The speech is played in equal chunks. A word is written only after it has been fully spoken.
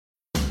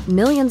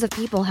Millions of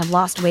people have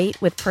lost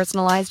weight with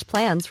personalized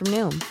plans from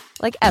Noom.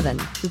 Like Evan,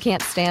 who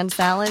can't stand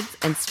salads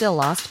and still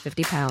lost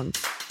 50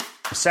 pounds.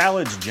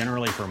 Salads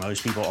generally for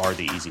most people are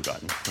the easy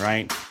button,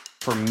 right?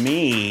 For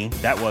me,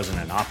 that wasn't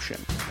an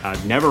option.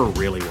 I never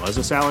really was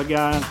a salad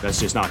guy. That's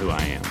just not who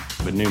I am.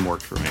 But Noom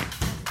worked for me.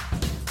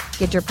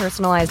 Get your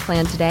personalized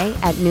plan today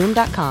at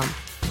Noom.com.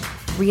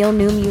 Real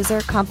Noom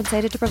user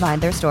compensated to provide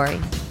their story.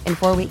 In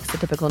 4 weeks, the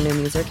typical Noom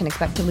user can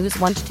expect to lose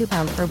 1 to 2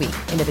 pounds per week.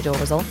 Individual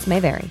results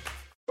may vary.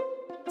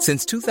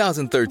 Since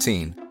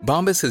 2013,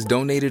 Bombas has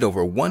donated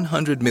over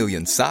 100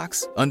 million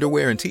socks,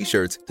 underwear, and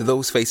T-shirts to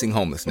those facing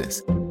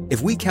homelessness.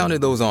 If we counted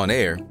those on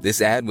air,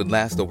 this ad would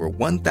last over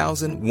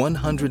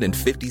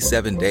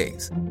 1,157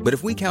 days. But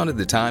if we counted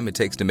the time it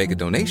takes to make a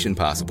donation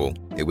possible,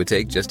 it would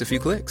take just a few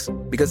clicks.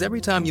 Because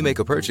every time you make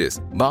a purchase,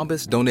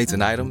 Bombas donates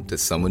an item to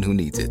someone who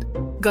needs it.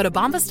 Go to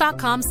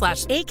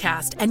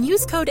bombas.com/ACAST and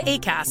use code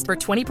ACAST for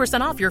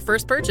 20% off your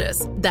first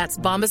purchase. That's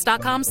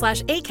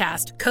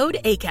bombas.com/ACAST, code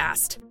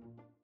ACAST.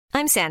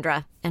 I'm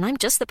Sandra, and I'm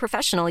just the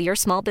professional your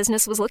small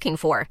business was looking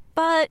for.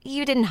 But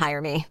you didn't hire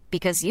me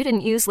because you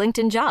didn't use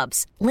LinkedIn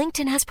Jobs.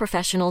 LinkedIn has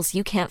professionals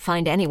you can't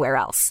find anywhere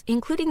else,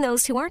 including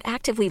those who aren't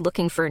actively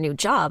looking for a new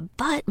job,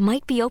 but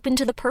might be open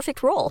to the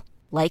perfect role,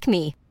 like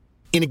me.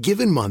 In a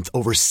given month,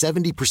 over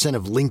 70%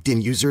 of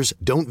LinkedIn users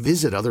don't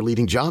visit other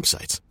leading job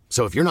sites.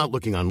 So if you're not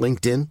looking on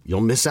LinkedIn,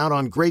 you'll miss out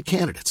on great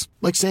candidates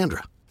like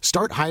Sandra.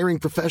 Start hiring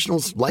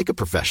professionals like a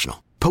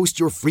professional. Post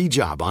your free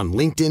job on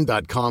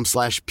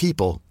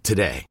linkedin.com/people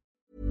today.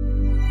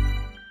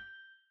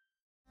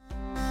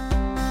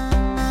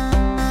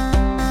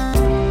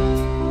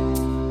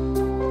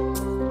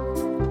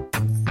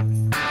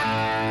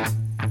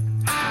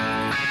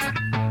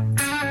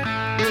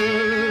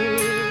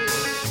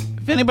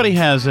 If anybody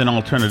has an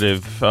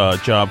alternative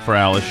job for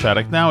Alice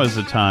Shattuck, now is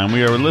the time.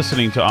 We are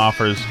listening to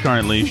offers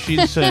currently.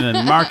 She's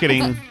in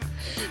marketing.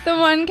 The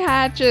one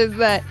catch is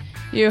that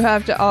you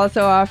have to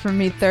also offer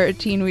me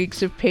 13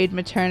 weeks of paid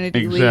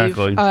maternity leave,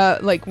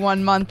 like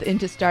 1 month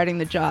into starting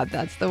the job.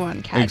 That's the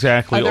one catch.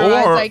 Exactly.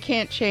 Otherwise, I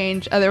can't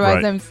change.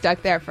 Otherwise, I'm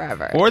stuck there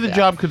forever. Or the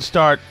job could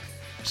start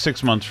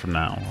 6 months from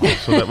now.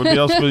 So that would be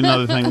also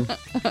another thing.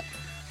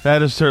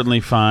 That is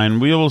certainly fine.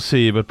 We will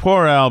see. But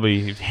poor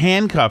Albie,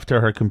 handcuffed to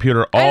her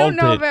computer all day. I don't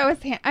know if I was.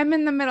 I'm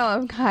in the middle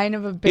of kind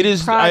of a big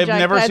project. I've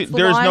never seen.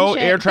 There's no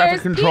air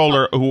traffic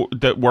controller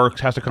that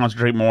works has to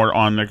concentrate more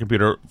on their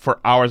computer for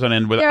hours on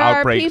end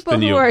without breaks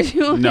than you. There are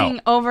people who are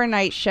doing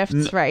overnight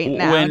shifts right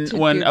now.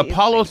 When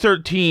Apollo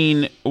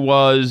 13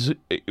 was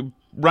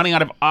running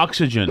out of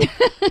oxygen,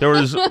 there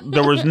was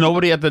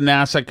nobody at the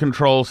NASA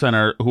Control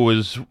Center who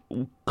was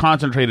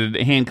concentrated,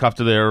 handcuffed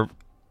to their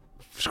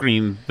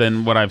screen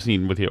than what I've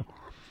seen with you.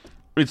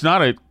 It's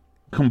not a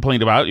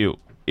complaint about you.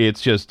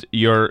 It's just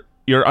you're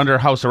under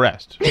house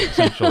arrest,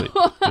 essentially.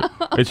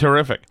 It's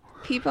horrific.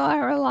 People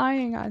are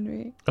relying on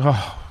me.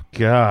 Oh,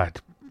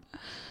 God.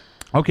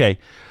 Okay.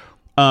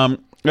 A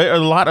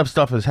lot of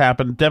stuff has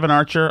happened. Devon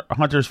Archer,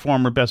 Hunter's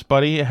former best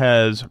buddy,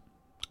 has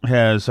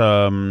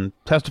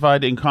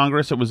testified in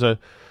Congress. It was a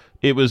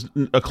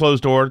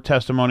closed door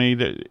testimony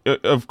that,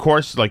 of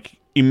course, like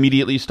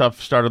immediately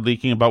stuff started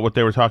leaking about what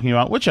they were talking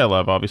about, which I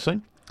love, obviously.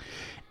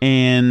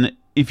 And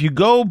if you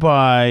go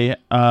by,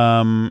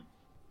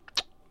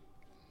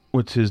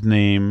 what's his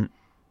name?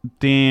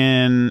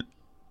 Dan,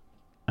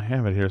 I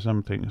have it here,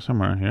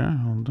 somewhere here.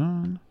 Hold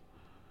on.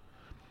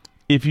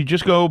 If you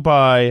just go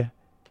by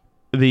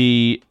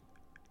the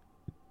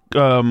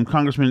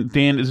Congressman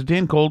Dan, is it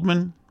Dan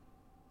Goldman?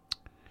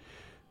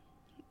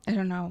 I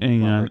don't know.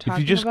 Hang on. If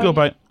you just go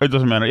by, it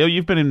doesn't matter.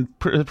 You've been in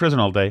prison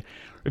all day.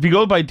 If you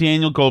go by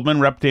Daniel Goldman,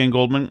 Rep. Dan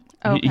Goldman,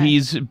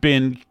 he's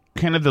been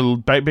kind of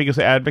the biggest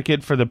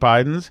advocate for the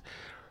Bidens.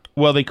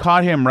 Well, they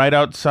caught him right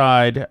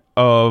outside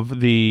of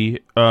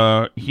the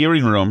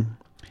hearing room,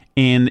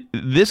 and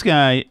this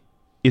guy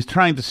is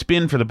trying to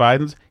spin for the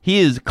Bidens. He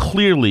is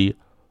clearly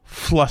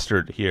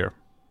flustered here.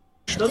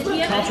 Doesn't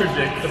that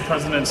contradict the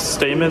president's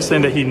statement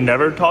saying that he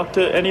never talked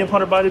to any of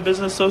Hunter Biden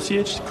business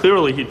associates?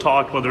 Clearly he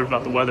talked, whether it's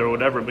about the weather or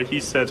whatever, but he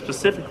said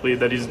specifically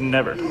that he's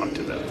never talked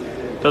to them.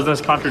 Doesn't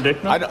this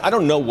contradict him? I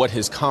don't know what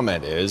his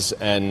comment is,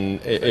 and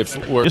if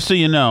we're... Just so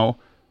you know,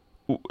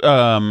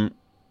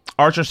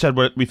 Archer said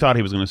what we thought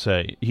he was going to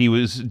say. He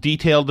was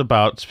detailed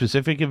about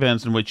specific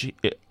events in which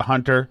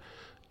Hunter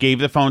gave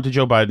the phone to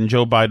Joe Biden.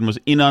 Joe Biden was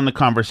in on the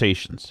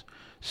conversations,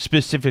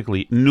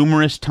 specifically,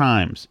 numerous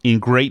times, in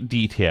great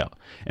detail.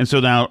 And so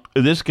now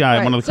this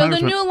guy, one of the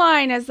congressmen... So the new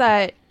line is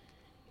that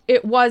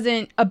it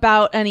wasn't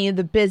about any of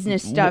the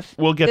business stuff.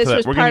 We'll get to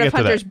that. We're going to get to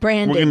Hunter's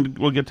branding.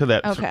 We'll get to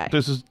that. Okay. So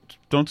this is...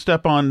 Don't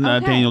step on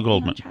Daniel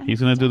Goldman.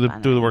 He's going to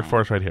do the work for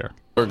us right here.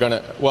 We're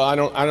gonna. Well,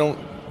 I don't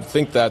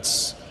think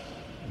that's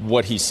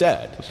what he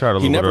said. Start a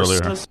little bit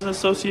earlier.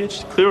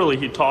 Associates. Clearly,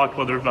 he talked,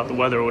 whether it's about the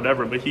weather or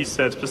whatever, but he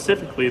said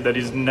specifically that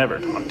he's never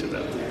talked to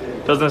them.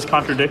 Doesn't this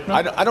contradict him?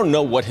 I don't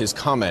know what his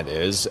comment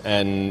is,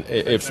 and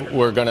if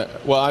we're gonna.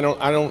 Well,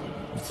 I don't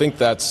think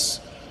that's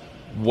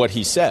what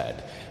he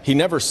said. He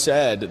never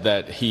said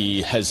that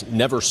he has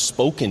never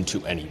spoken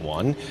to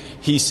anyone.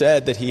 He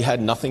said that he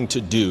had nothing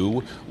to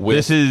do with...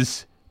 This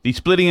is the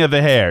splitting of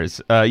the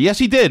hairs. Yes,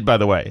 he did, by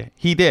the way.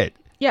 He did.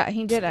 Yeah,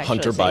 he did actually.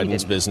 Hunter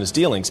Biden's business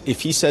dealings.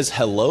 If he says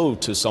hello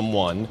to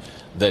someone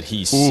that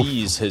he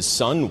sees his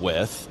son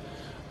with,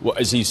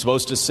 is he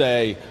supposed to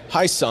say,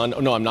 hi, son? Oh,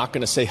 no, I'm not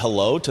going to say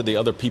hello to the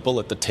other people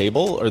at the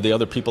table or the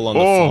other people on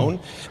the phone.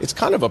 It's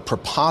kind of a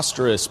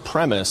preposterous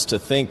premise to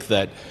think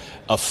that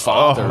a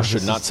father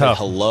should not say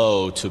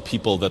hello to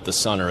people that the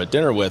son are at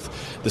dinner with.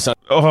 The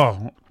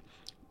son.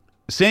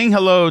 Saying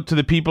hello to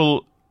the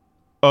people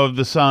of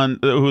the son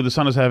who the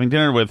son is having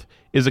dinner with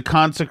is a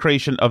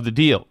consecration of the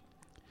deal.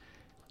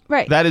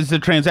 Right. That is the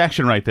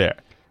transaction right there.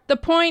 The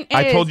point is,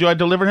 I told you I'd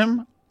deliver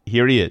him.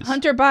 Here he is.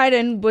 Hunter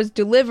Biden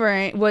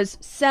was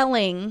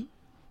selling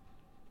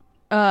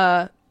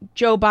Joe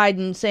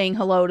Biden saying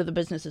hello to the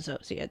business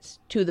associates.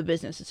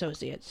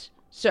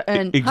 So,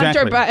 and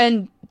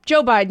exactly.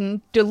 Joe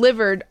Biden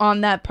delivered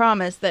on that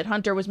promise that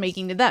Hunter was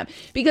making to them.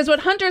 Because what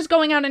Hunter's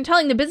going out and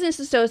telling the business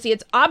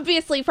associates,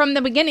 obviously from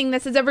the beginning,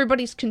 this is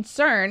everybody's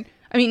concern.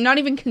 I mean, not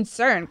even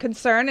concern.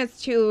 Concern is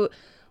too,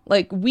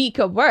 weak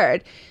a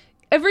word.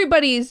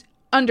 Everybody's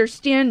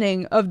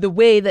understanding of the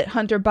way that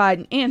Hunter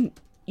Biden and,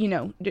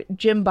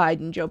 Jim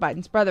Biden, Joe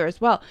Biden's brother as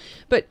well.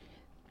 But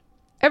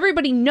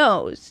everybody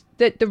knows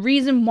that the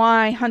reason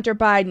why Hunter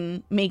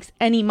Biden makes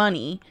any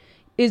money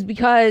is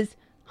because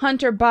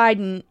Hunter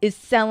Biden is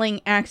selling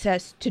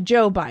access to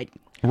Joe Biden.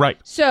 Right.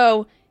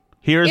 So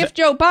if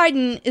Joe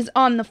Biden is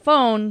on the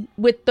phone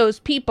with those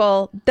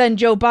people, then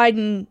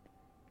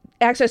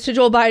access to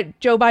Joe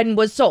Biden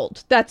was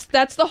sold. That's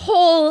the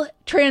whole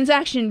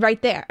transaction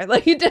right there.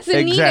 It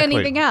doesn't need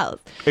anything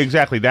else.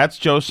 Exactly. That's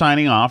Joe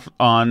signing off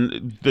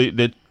on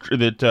that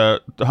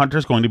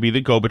Hunter's going to be the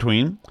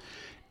go-between,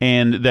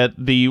 and that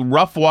the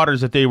rough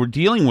waters that they were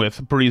dealing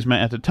with, Burisma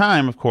at the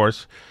time, of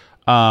course,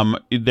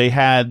 they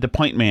had the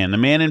point man, the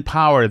man in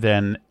power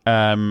then,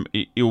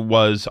 it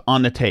was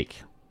on the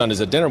take.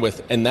 Is at dinner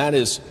with, and that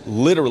is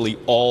literally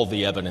all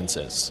the evidence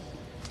is.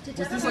 Was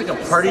this a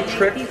party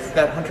trick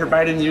that Hunter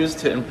Biden used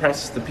to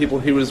impress the people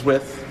he was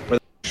with?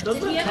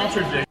 Doesn't that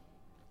contradict?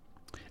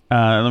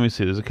 Let me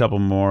see. There's a couple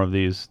more of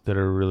these that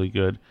are really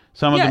good.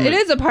 Some of them. It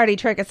is a party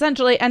trick,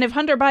 essentially. And if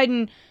Hunter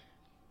Biden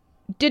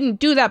didn't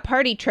do that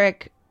party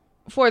trick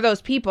for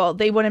those people,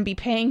 they wouldn't be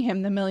paying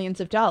him the millions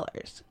of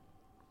dollars.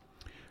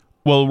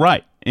 Well,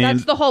 right. And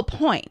that's the whole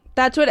point.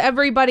 That's what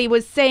everybody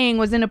was saying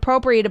was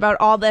inappropriate about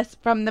all this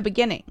from the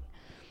beginning.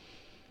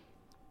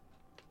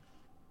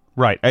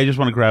 Right. I just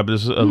want to grab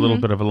this a little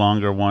bit of a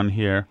longer one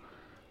here.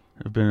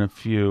 There have been a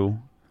few.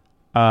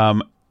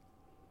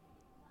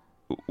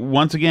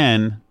 Once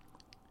again,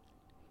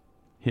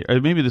 here,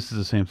 maybe this is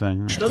the same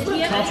thing. Doesn't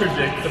that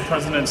contradict the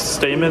president's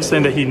statement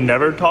saying that he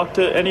never talked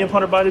to any of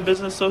Hunter Biden's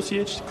business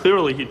associates?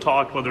 Clearly he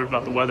talked, whether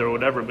about the weather or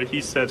whatever, but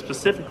he said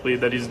specifically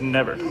that he's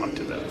never talked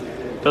to them.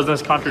 Doesn't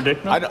this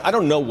contradict them? I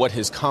don't know what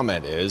his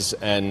comment is,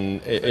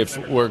 and if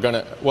we're going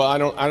to... Well, I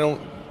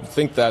don't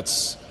think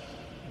that's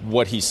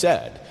what he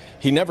said.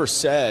 He never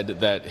said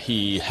that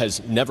he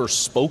has never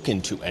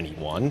spoken to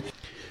anyone.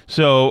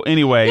 So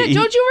anyway...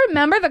 don't you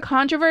remember the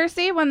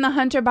controversy when the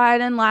Hunter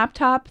Biden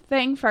laptop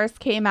thing first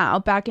came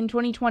out back in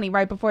 2020,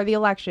 right before the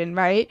election,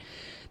 right?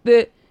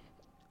 The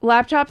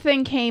laptop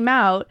thing came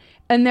out,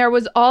 and there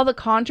was all the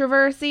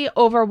controversy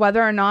over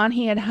whether or not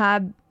he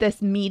had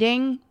this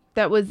meeting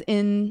that was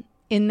in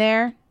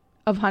there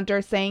of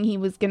Hunter saying he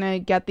was going to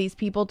get these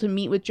people to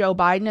meet with Joe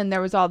Biden. And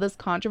there was all this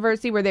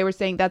controversy where they were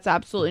saying that's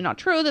absolutely not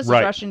true. This is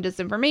Russian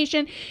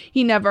disinformation.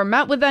 He never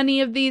met with any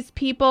of these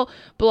people,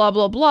 blah,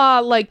 blah,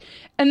 blah.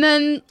 And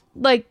then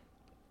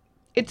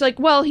it's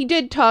well, he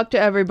did talk to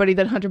everybody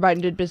that Hunter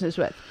Biden did business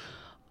with.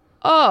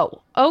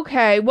 Oh,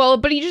 okay. Well,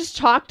 but he just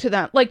talked to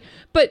them. But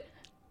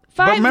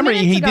remember,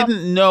 he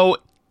didn't know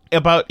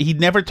he'd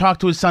never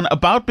talked to his son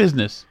about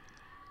business.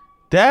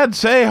 Dad,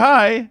 say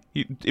hi.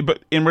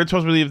 And we're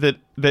supposed to believe that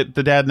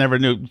the dad never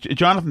knew.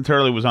 Jonathan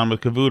Turley was on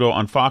with Cavuto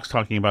on Fox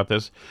talking about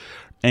this.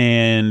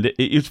 And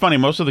it's funny.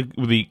 Most of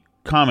the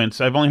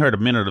comments, I've only heard a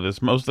minute of this.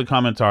 Most of the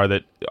comments are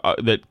that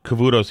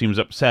Cavuto seems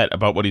upset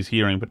about what he's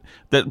hearing. But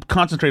that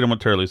concentrate on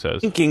what Turley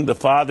says. Linking the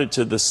father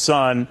to the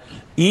son,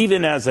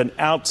 even as an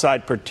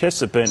outside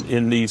participant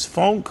in these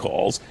phone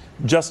calls,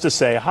 just to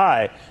say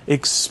hi.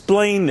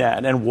 Explain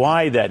that and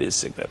why that is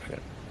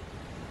significant.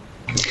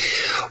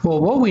 Well,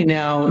 what we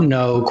now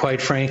know,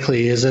 quite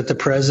frankly, is that the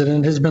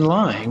president has been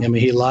lying. I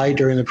mean, he lied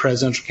during the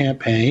presidential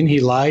campaign. He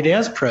lied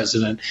as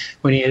president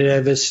when he had to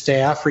have his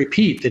staff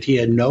repeat that he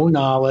had no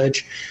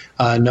knowledge,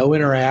 no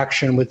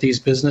interaction with these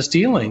business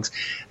dealings.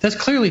 That's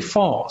clearly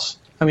false.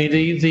 I mean,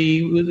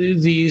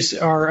 these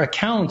are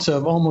accounts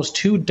of almost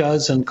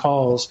 24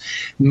 calls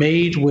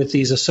made with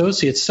these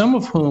associates, some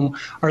of whom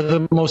are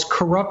the most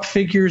corrupt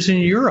figures in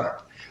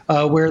Europe.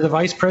 Where the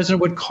vice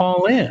president would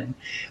call in.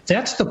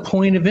 That's the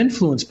point of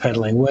influence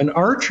peddling. When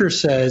Archer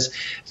says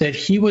that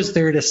he was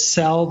there to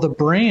sell the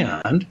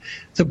brand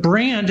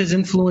is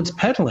influence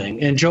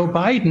peddling, and Joe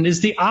Biden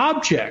is the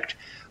object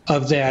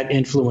of that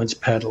influence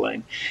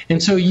peddling.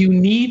 And so you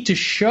need to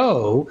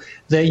show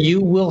that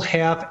you will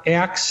have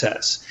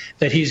access,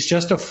 that he's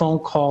just a phone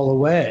call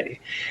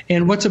away.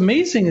 And what's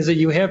amazing is that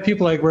you have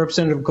people like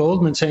Representative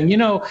Goldman saying,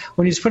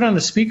 when he's put on the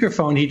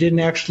speakerphone, he didn't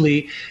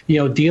actually,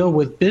 deal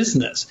with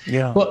business.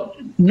 Yeah. Well,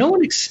 no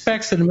one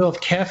expects in the middle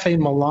of Cafe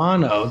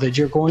Milano that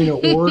you're going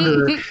to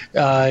order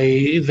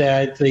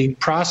that the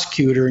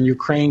prosecutor in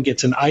Ukraine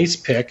gets an ice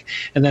pick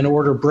and then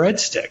order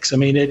breadsticks. I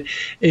mean,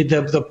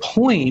 the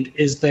point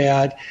is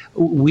that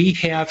we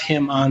have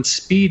him on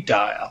speed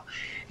dial.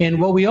 And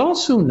what we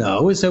also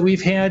know is that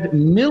we've had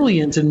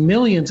millions and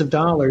millions of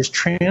dollars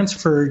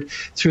transferred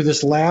through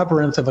this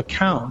labyrinth of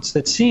accounts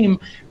that seem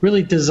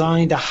really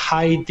designed to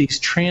hide these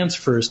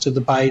transfers to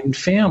the Biden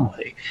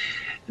family.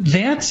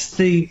 That's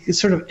the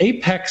sort of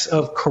apex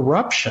of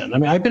corruption. I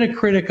mean, I've been a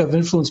critic of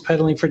influence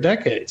peddling for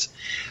decades.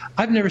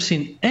 I've never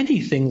seen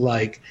anything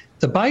like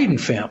the Biden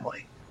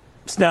family.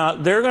 Now,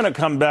 they're going to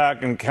come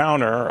back and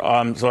counter,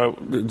 so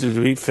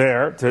to be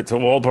fair to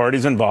all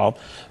parties involved,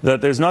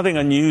 that there's nothing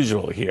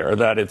unusual here,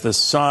 that if the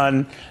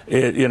son,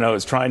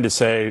 is trying to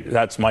say,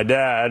 that's my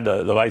dad,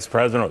 the vice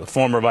president or the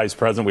former vice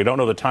president, we don't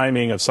know the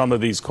timing of some of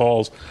these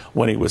calls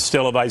when he was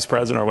still a vice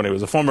president or when he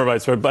was a former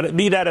vice president, but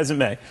be that as it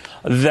may,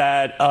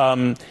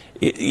 that,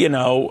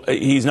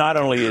 he's not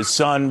only his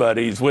son, but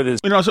he's with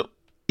his... So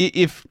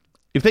if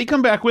they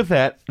come back with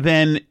that,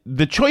 then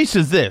the choice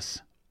is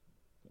this.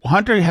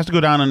 Hunter has to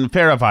go down on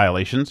FARA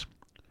violations,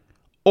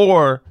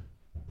 or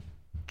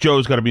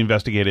Joe's got to be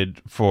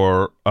investigated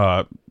for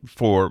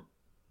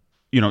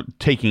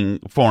taking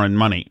foreign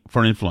money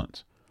for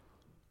influence,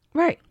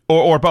 right?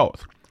 Or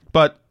both.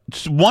 But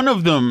one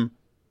of them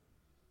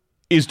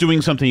is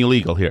doing something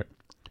illegal here,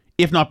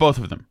 if not both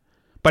of them.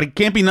 But it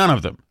can't be none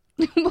of them.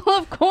 Well,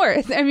 of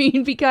course. I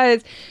mean,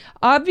 because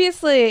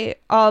obviously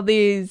all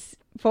these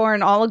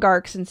foreign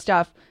oligarchs and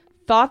stuff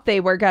thought they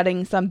were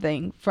getting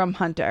something from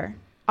Hunter.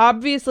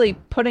 Obviously,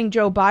 putting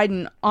Joe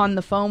Biden on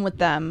the phone with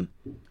them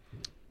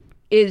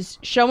is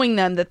showing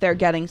them that they're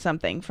getting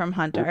something from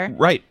Hunter.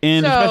 Right.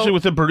 And especially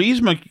with the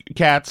Burisma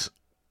cats,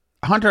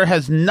 Hunter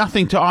has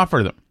nothing to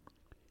offer them.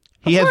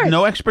 He has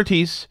no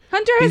expertise.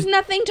 Hunter has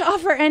nothing to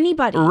offer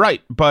anybody.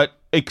 Right. But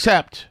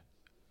except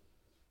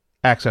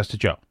access to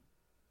Joe.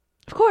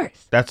 Of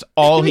course. That's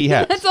all he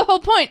has. That's the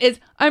whole point,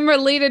 is I'm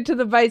related to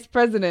the vice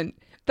president.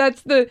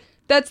 That's the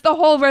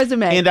whole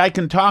resume. And I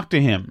can talk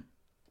to him.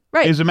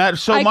 Right. Is a matter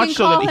so much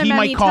so that he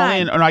might call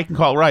in, or I can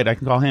call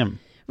him.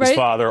 Right? His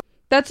father.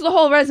 That's the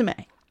whole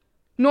resume.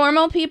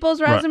 Normal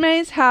people's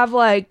resumes have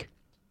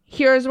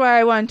here's where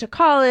I went to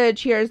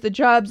college, here's the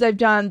jobs I've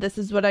done, this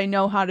is what I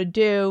know how to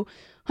do.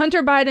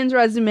 Hunter Biden's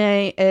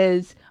resume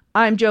is,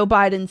 I'm Joe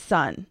Biden's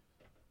son.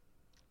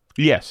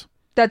 Yes.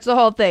 That's the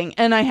whole thing.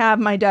 And I have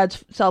my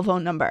dad's cell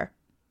phone number.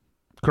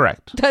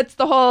 Correct. That's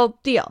the whole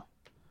deal.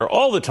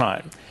 All the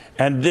time.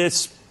 And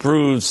this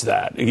proves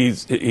that.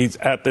 He's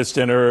at this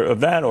dinner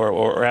event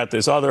or at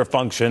this other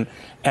function,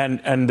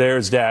 and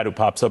there's Dad who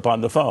pops up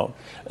on the phone.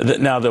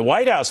 Now, the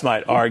White House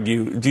might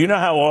argue, do you know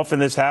how often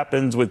this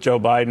happens with Joe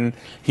Biden?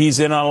 He's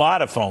in a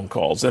lot of phone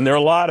calls, and there are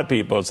a lot of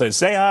people who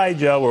say hi,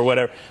 Joe, or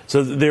whatever.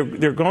 So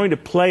they're going to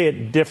play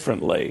it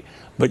differently.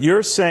 But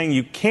you're saying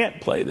you can't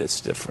play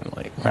this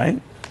differently,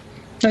 right?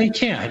 No, you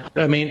can't.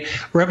 I mean,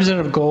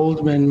 Representative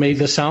Goldman made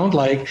this sound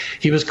like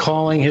he was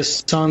calling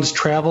his son's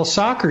travel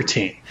soccer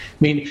team. I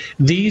mean,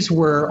 these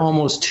were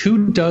almost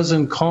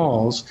 24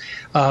 calls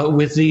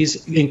with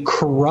these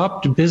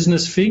corrupt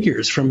business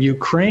figures from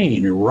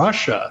Ukraine,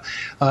 Russia,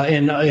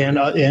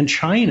 and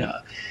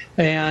China.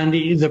 And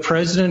the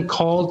president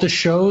called to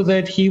show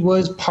that he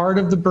was part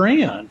of the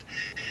brand.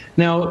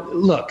 Now,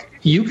 look,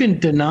 you can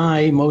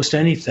deny most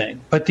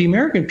anything, but the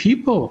American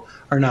people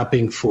are not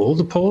being fooled.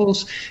 The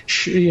polls,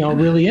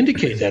 really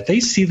indicate that. They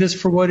see this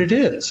for what it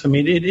is. I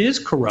mean, it is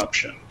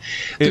corruption.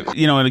 And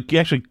it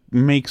actually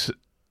makes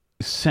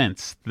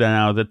sense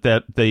now that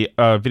the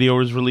video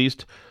was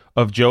released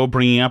of Joe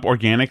bringing up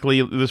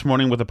organically this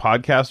morning with a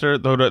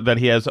podcaster, though, that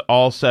he has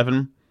all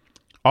seven.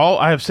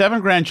 I have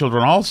 7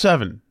 grandchildren, all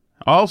 7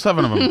 of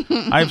them.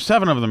 I have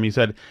 7 of them, he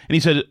said. And he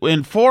said,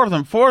 and 5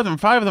 of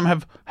them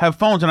have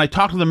phones, and I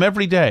talk to them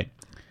every day.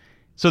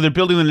 So they're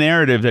building the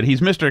narrative that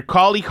he's Mr.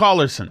 Callie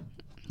Collerson.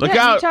 Look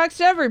out. He talks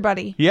to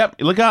everybody. Yep.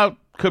 Look out.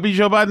 Could be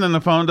Joe Biden on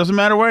the phone. Doesn't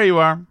matter where you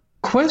are.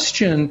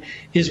 Question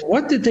is,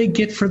 what did they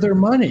get for their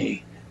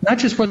money? Not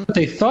just what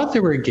they thought they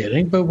were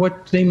getting, but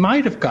what they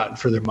might have gotten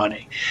for their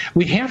money.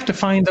 We have to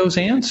find those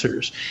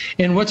answers.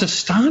 And what's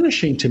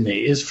astonishing to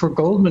me is for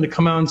Goldman to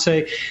come out and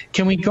say,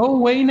 can we go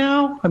away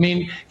now? I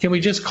mean, can we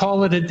just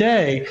call it a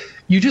day?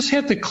 You just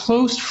had the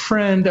close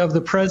friend of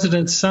the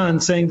president's son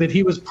saying that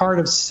he was part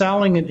of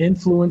selling an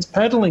influence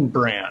peddling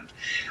brand.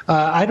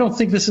 I don't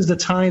think this is the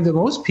time that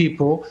most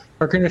people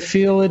are going to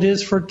feel it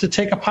is to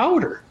take a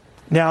powder.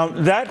 Now,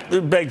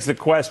 that begs the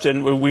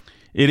question.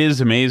 It is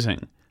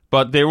amazing.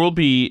 But there will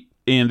be,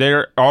 and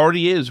there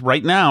already is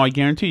right now, I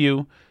guarantee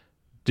you,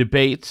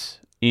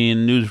 debates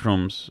in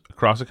newsrooms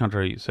across the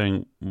country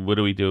saying, what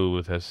do we do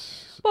with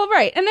this? Well,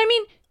 right. And I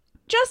mean,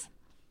 just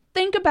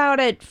think about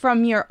it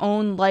from your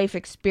own life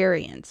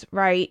experience,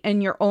 right?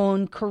 And your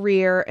own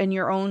career and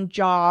your own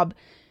job.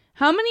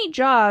 How many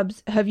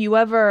jobs have you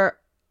ever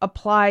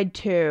applied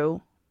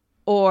to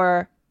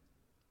or,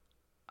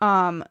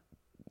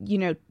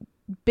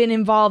 been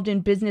involved in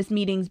business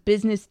meetings,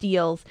 business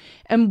deals,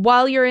 and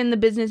while you're in the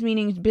business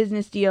meetings,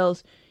 business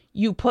deals,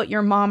 you put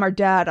your mom or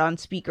dad on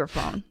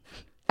speakerphone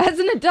as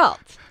an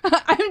adult?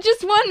 I'm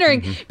just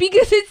wondering,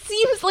 because it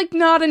seems like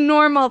not a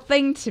normal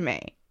thing to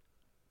me.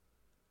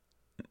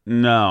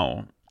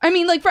 No. I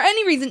mean, like, for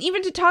any reason,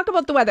 even to talk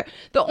about the weather,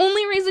 the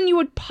only reason you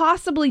would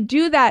possibly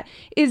do that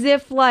is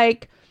if,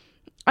 like,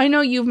 I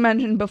know you've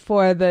mentioned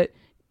before that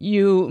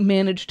you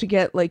managed to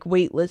get, like,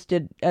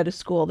 waitlisted at a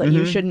school that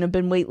you shouldn't have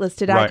been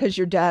waitlisted at because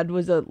your dad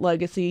was a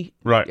legacy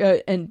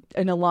and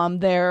an alum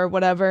there or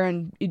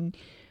whatever.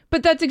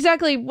 But that's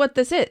exactly what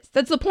this is.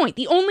 That's the point.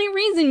 The only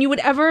reason you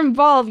would ever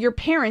involve your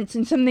parents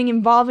in something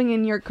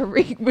involving your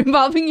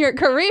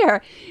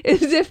career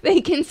is if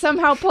they can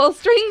somehow pull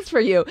strings for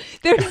you.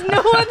 There's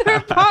no other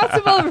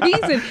possible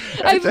reason.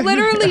 I've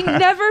literally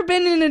never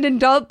been in an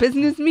adult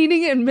business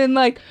meeting and been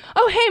like,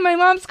 oh, hey, my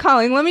mom's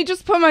calling. Let me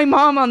just put my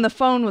mom on the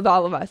phone with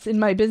all of us in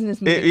my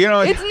business meeting.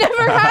 It's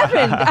never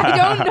happened. I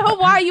don't know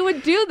why you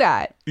would do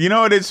that. You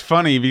know, it is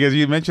funny because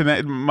you mentioned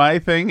that my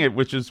thing,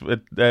 which is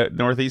at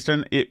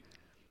Northeastern,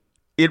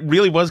 it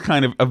really was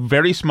kind of a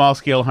very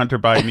small-scale Hunter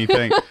Biden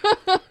thing.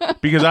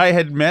 Because I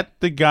had met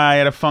the guy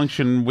at a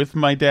function with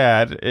my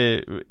dad,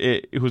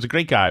 who was a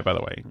great guy, by the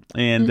way,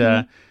 and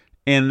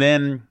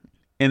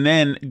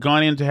then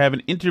gone in to have an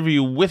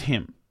interview with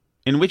him,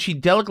 in which he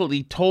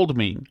delicately told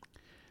me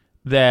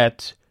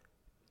that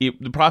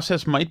the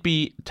process might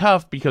be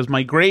tough because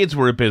my grades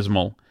were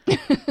abysmal.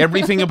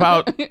 Everything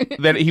about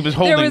that he was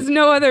holding. There was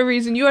no other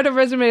reason. You had a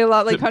resume a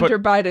lot like Hunter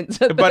Biden's.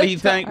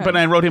 But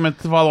I wrote him a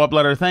follow-up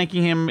letter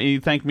thanking him. He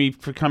thanked me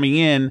for coming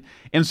in,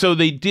 and so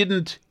they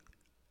didn't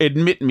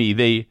admit me.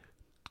 They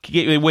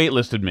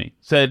waitlisted me.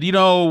 Said,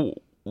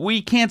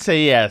 we can't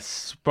say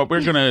yes, but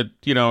we're gonna,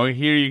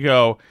 here you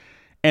go.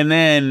 And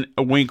then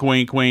a wink,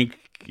 wink, wink.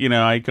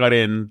 I got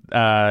in,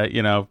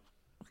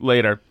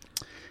 later.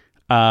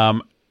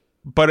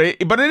 But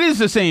it is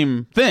the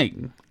same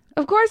thing.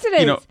 Of course it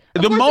is.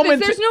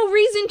 There's no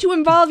reason to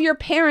involve your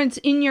parents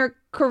in your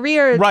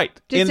career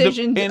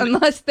decisions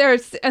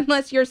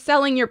unless you're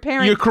selling your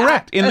parents. You're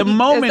correct. In the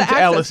moment,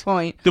 Alice,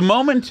 the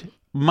moment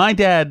my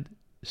dad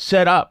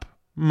set up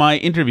my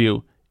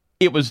interview,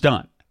 it was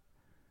done.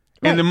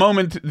 Right. And the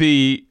moment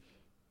the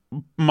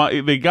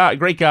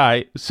great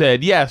guy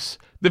said yes,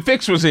 the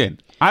fix was in.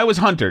 I was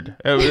hunted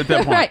at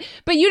that point. Right,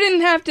 but you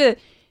didn't have to.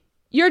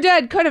 Your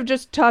dad could have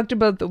just talked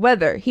about the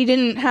weather. He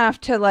didn't have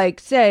to,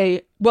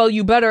 say, well,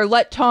 you better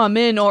let Tom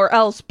in or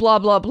else blah,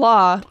 blah,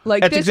 blah.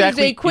 Is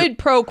a quid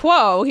pro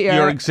quo here.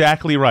 You're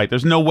exactly right.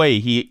 There's no way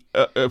he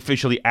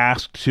officially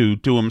asked to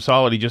do him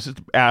solid. He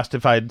just asked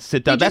if I'd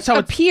sit down. That's how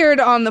it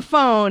appeared on the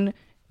phone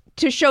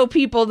to show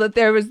people that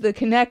there was the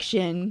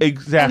connection.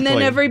 Exactly. And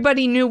then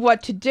everybody knew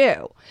what to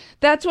do.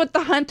 That's what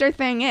the Hunter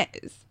thing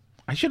is.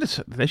 They should have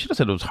said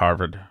it was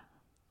Harvard.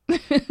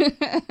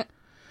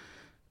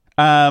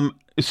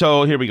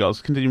 So here we go.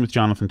 Let's continue with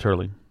Jonathan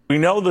Turley. We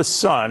know the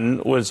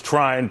son was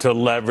trying to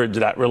leverage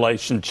that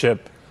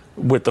relationship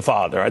with the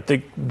father. I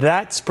think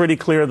that's pretty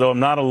clear, though I'm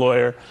not a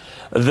lawyer.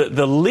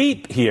 The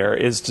leap here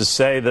is to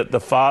say that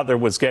the father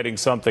was getting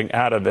something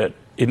out of it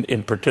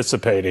in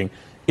participating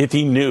if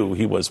he knew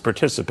he was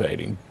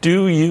participating.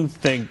 Do you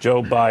think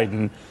Joe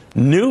Biden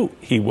knew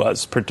he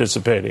was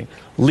participating,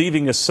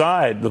 leaving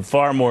aside the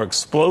far more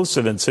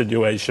explosive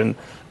insinuation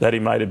that he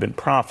might have been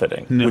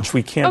profiting, which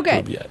we can't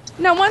prove yet?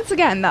 Now, once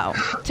again, though,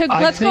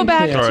 let's go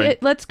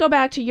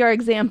back to your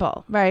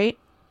example, right?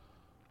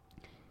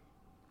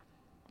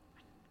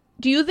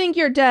 Do you think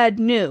your dad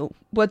knew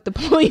what the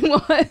point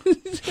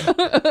was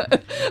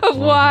of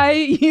why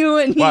you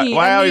and he?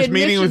 Why I was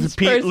meeting with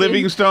Pete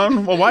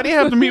Livingstone? Well, why do you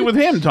have to meet with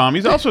him, Tom?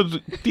 He's also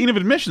dean of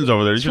admissions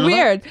over there. It's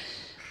weird.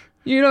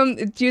 Do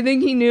you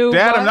think he knew?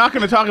 Dad, I'm not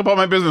going to talk about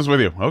my business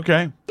with you.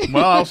 Okay.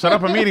 Well, I'll set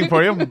up a meeting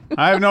for you.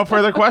 I have no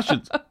further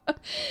questions.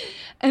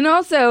 And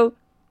also,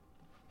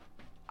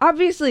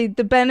 obviously,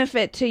 the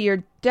benefit to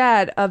your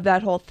dad of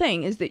that whole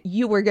thing is that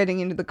you were getting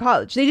into the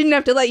college. They didn't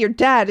have to let your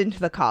dad into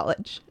the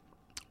college.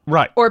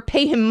 Right. Or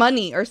pay him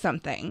money or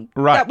something.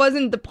 Right. That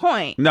wasn't the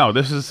point. No,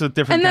 this is a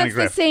different kind of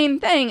And that's the same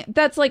thing.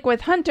 That's like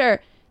with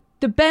Hunter.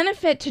 The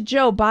benefit to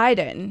Joe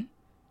Biden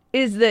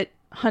is that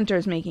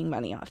Hunter's making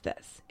money off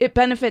this. It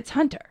benefits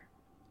Hunter,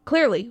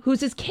 clearly,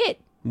 who's his kid.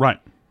 Right.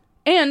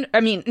 And, I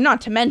mean,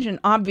 not to mention,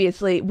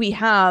 obviously, we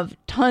have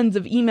tons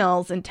of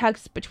emails and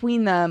texts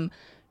between them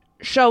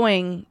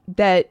showing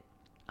that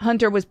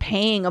Hunter was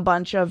paying a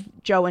bunch of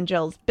Joe and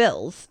Jill's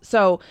bills.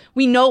 So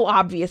we know,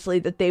 obviously,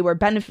 that they were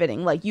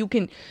benefiting. Like, you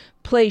can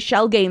play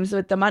shell games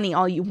with the money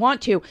all you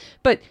want to,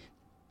 but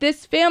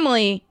this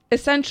family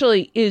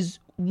essentially is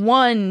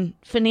one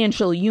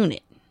financial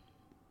unit.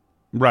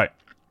 Right.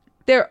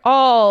 They're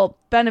all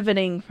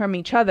benefiting from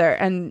each other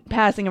and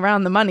passing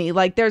around the money.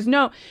 Like,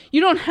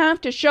 you don't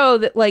have to show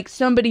that, like,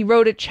 somebody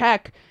wrote a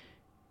check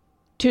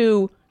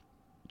to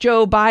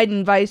Joe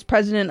Biden, Vice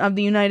President of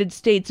the United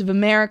States of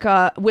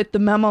America, with the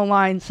memo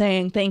line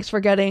saying, "Thanks for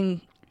getting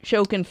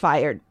Shokin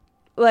fired."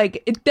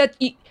 Like,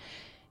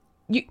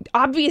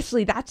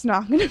 obviously that's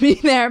not going to be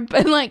there,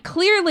 but like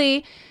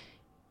clearly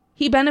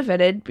he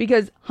benefited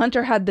because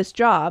Hunter had this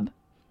job,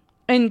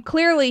 and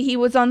clearly he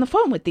was on the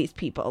phone with these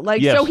people.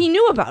 Like, yes. So he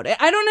knew about it.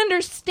 I don't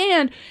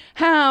understand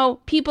how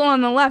people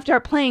on the left are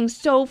playing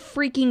so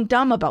freaking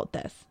dumb about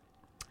this.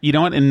 You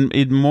know what? And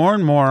it more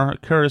and more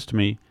occurs to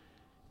me.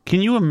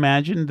 Can you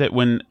imagine that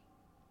when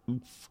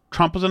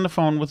Trump was on the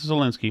phone with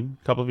Zelensky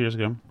a couple of years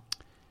ago,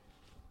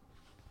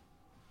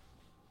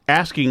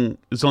 asking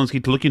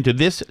Zelensky to look into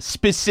this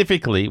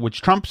specifically,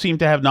 which Trump seemed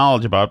to have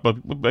knowledge about, but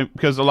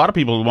because a lot of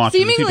people want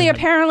seemingly,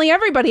 apparently,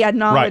 everybody had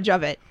knowledge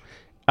of it.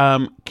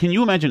 Can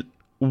you imagine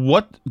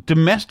what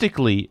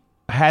domestically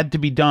had to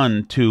be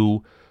done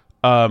to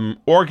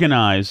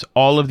organize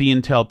all of the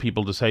intel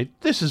people to say,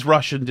 this is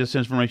Russian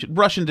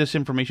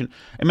disinformation.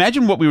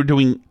 Imagine what we were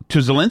doing to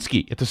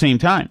Zelensky at the same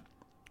time.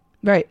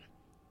 Right.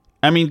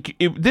 I mean,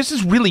 this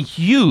is really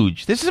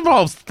huge. This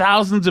involves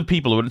thousands of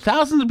people.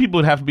 Thousands of people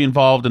would have to be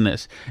involved in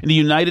this, in the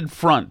united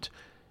front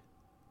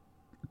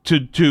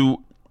to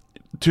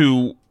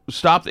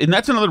stop. And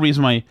that's another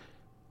reason why,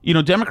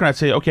 Democrats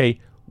say,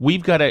 okay,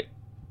 we've got to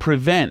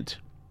prevent.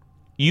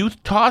 You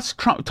toss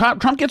Trump.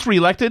 Trump gets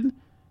reelected,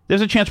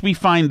 there's a chance we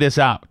find this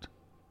out.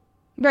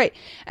 Right.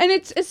 And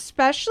it's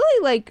especially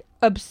like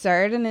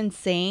absurd and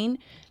insane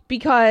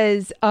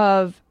because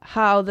of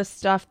how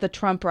the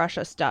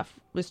Trump-Russia stuff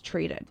was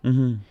treated.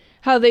 Mm-hmm.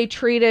 How they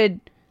treated,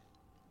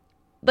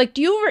 like,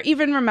 do you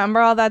even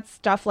remember all that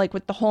stuff, like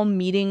with the whole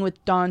meeting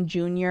with Don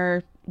Jr.,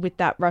 with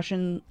that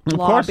Russian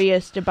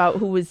lobbyist about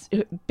who was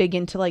big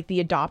into like the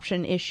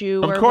adoption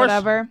issue or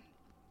whatever?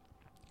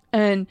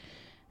 And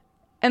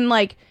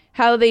like,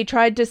 how they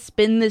tried to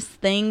spin this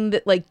thing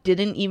that like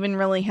didn't even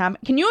really happen.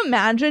 Can you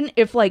imagine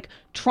if like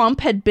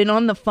Trump had been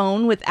on the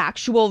phone with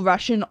actual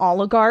Russian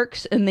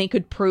oligarchs and they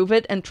could prove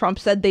it, and Trump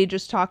said they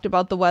just talked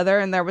about the weather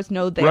and there was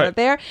no there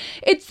there?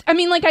 It's, I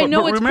mean, like, I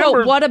know it's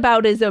quote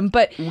whataboutism,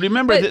 but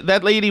remember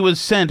that lady was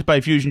sent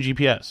by Fusion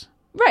GPS.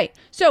 Right.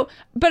 So,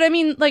 but I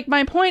mean, like,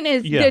 my point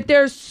is that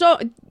there's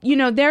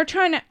they're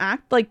trying to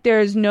act like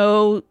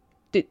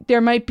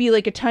there might be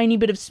like a tiny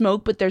bit of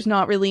smoke, but there's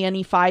not really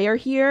any fire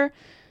here.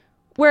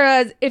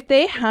 Whereas if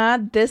they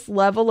had this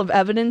level of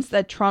evidence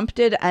that Trump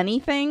did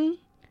anything,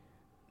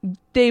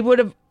 they would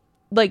have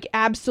like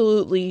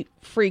absolutely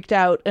freaked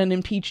out and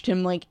impeached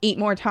him like 8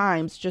 more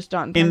times just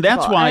on principle. And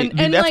that's why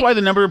why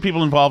the number of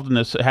people involved in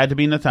this had to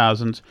be in the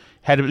thousands,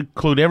 had to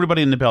include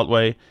everybody in the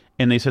Beltway.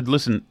 And they said,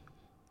 listen,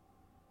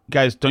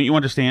 guys, don't you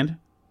understand?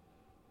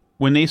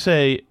 When they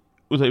say,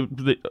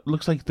 it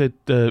looks like that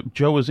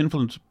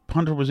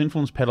Hunter was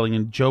influence peddling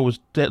and Joe was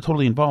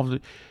totally involved.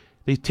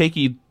 They take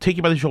you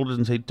by the shoulders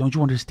and say, don't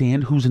you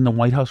understand who's in the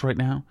White House right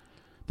now?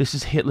 This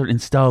is Hitler and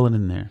Stalin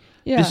in there.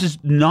 Yeah. This is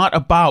not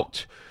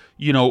about,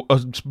 a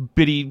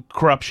bitty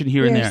corruption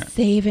here and there.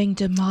 Saving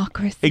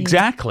democracy.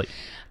 Exactly.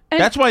 And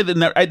that's why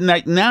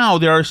now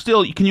there are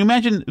still, can you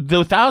imagine,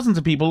 the thousands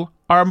of people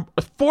are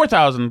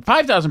 4,000,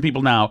 5,000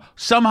 people now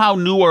somehow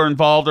knew or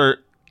involved, or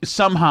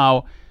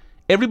somehow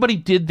everybody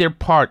did their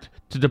part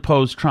to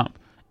depose Trump.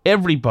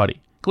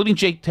 Everybody, including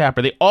Jake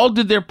Tapper, they all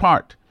did their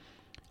part.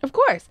 Of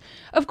course.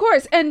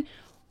 And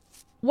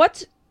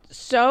what's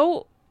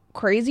so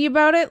crazy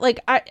about it, like,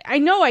 I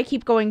know I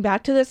keep going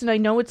back to this, and I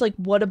know it's like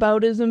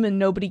whataboutism and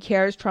nobody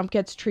cares, Trump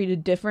gets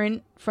treated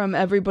different from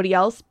everybody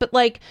else, but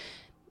like,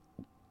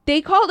 they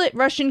called it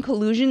Russian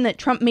collusion, that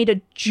Trump made a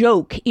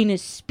joke in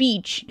his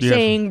speech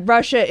saying,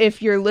 Russia,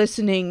 if you're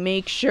listening,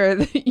 make sure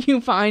that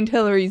you find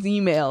Hillary's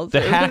emails.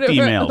 The hacked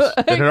emails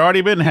that had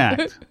already been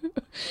hacked.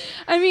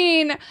 I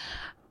mean,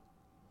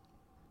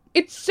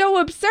 it's so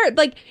absurd.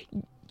 Like,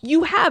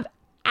 you have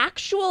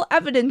actual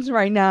evidence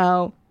right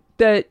now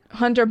that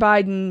Hunter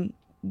Biden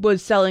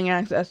was selling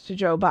access to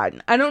Joe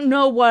Biden. I don't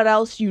know what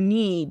else you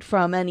need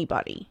from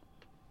anybody.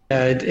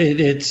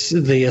 It's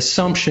the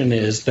assumption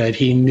is that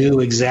he knew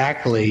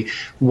exactly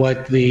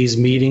what these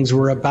meetings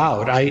were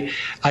about.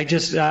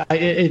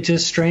 It's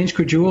just strange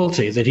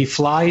credulity that he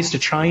flies to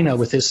China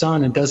with his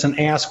son and doesn't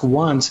ask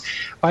once,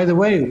 by the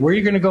way, where are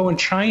you going to go in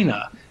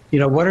China?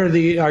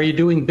 Are you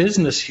doing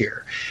business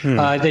here?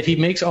 That he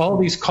makes all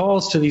these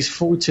calls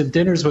to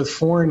dinners with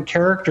foreign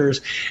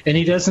characters, and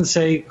he doesn't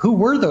say, who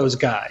were those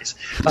guys?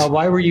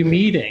 Why were you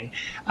meeting?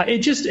 It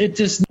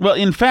just. Well,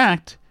 in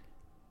fact,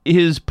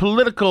 his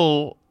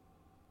political,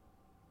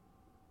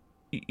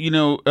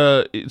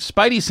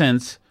 spidey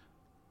sense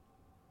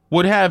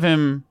would have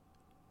him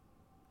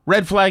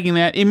red flagging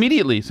that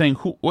immediately, saying,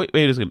 wait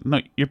a second,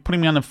 no, you're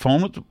putting me on the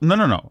phone with,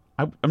 no,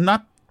 I'm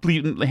not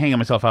hanging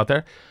myself out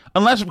there.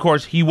 Unless, of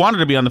course, he wanted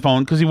to be on the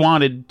phone because he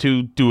wanted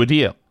to do a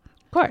deal.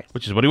 Of course.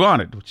 Which is what he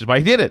wanted, which is why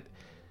he did it.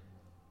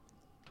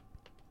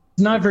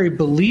 It's not very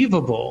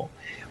believable.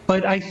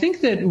 But I think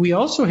that we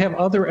also have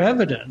other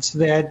evidence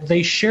that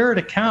they shared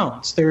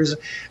accounts. There are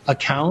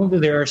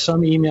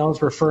some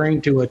emails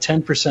referring to a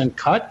 10%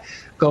 cut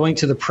going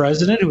to the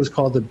president, who was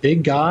called the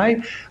big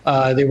guy.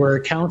 There were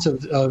accounts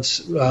of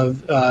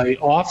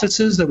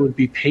offices that would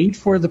be paid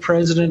for the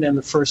president and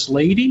the first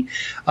lady.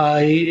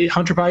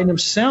 Hunter Biden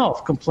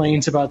himself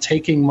complains about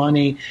taking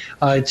money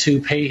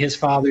to pay his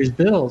father's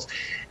bills.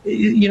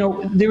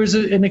 There was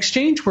an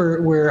exchange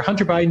where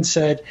Hunter Biden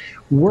said,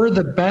 we're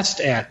the best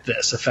at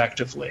this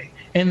effectively,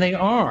 and they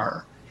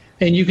are.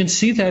 And you can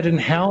see that in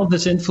how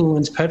this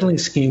influence peddling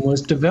scheme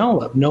was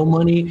developed. No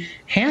money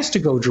has to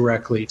go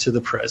directly to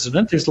the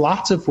president. There's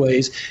lots of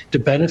ways to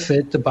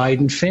benefit the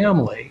Biden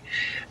family.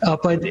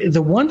 But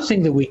the one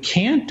thing that we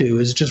can't do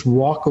is just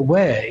walk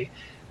away.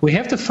 We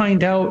have to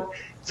find out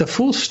the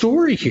full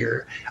story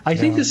here. I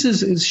think this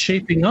is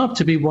shaping up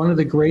to be one of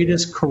the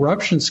greatest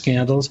corruption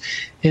scandals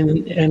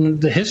in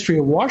the history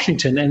of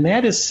Washington, and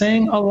that is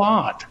saying a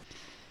lot.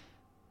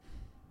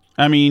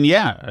 I mean,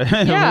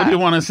 yeah. What do you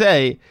want to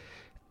say?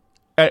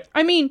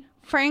 I mean,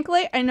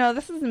 frankly, I know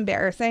this is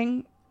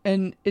embarrassing,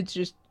 and it's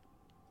just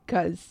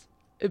because,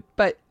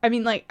 but I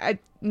mean, like,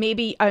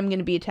 maybe I'm going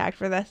to be attacked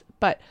for this,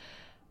 but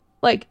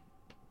like,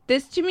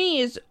 this to me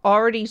is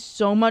already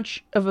so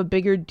much of a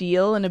bigger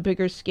deal and a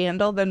bigger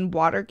scandal than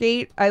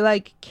Watergate.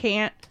 I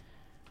can't,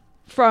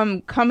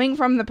 coming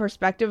from the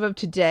perspective of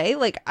today,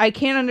 I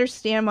can't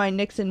understand why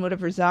Nixon would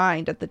have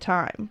resigned at the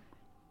time.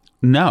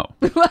 No.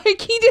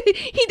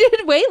 He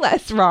did way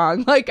less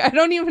wrong. I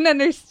don't even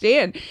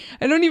understand.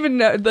 I don't even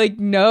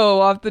know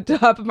off the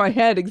top of my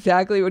head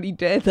exactly what he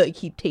did.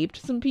 He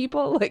taped some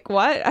people.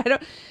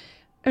 What?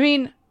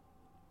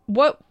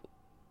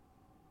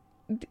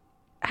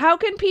 How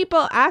can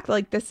people act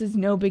like this is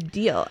no big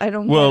deal? I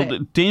don't get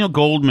it. Daniel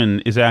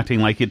Goldman is acting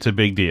like it's a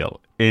big deal,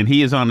 and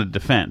he is on a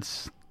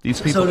defense.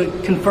 These people. So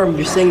to confirm,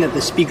 you're saying that the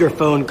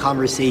speakerphone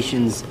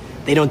conversations,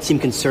 they don't seem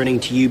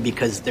concerning to you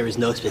because there was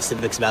no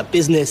specifics about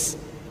business,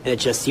 and it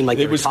just seemed like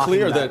it was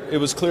clear that it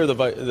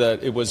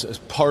was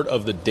part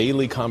of the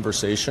daily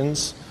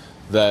conversations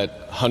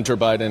that Hunter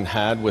Biden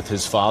had with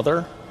his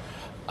father,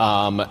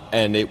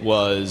 and it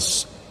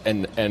was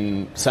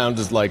and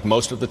sounded like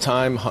most of the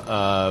time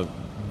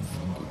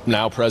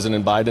now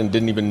President Biden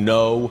didn't even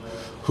know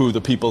who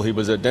the people he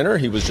was at dinner.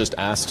 He was just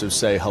asked to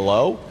say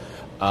hello.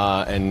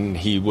 And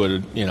he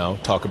would,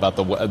 talk about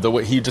the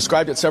way he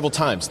described it several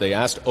times. They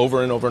asked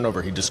over and over and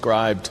over. He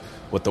described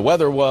what the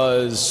weather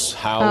was,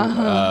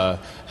 how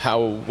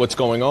what's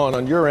going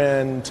on your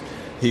end.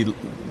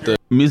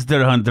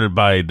 Mr. Hunter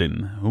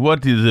Biden,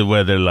 what is the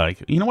weather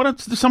like? You know what?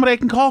 Somebody I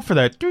can call for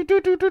that.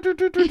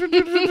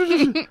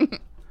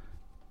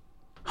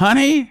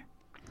 Honey,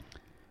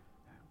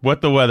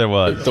 what the weather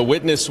was. The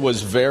witness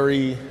was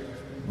very,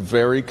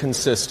 very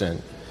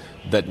consistent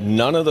that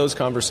none of those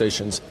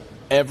conversations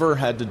ever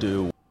had to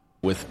do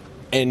with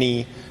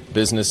any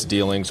business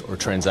dealings or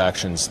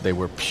transactions. They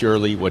were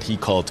purely what he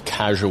called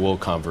casual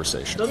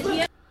conversations.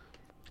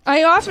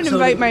 I often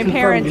invite my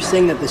parents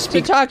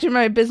to talk to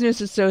my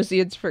business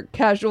associates for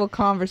casual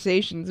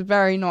conversations.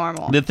 Very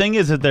normal. The thing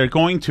is that they're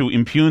going to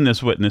impugn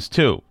this witness,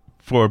 too,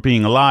 for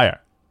being a liar.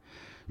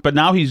 But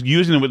now he's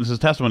using the witness's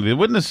testimony. The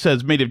witness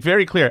has made it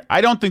very clear. I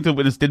don't think the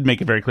witness did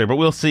make it very clear, but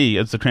we'll see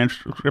as the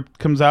transcript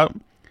comes out.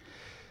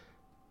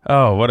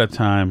 Oh, what a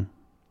time.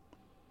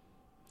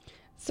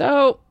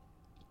 So,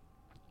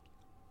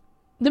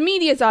 the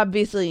media is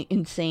obviously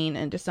insane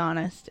and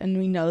dishonest, and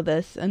we know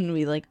this, and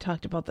we,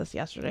 talked about this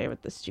yesterday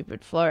with the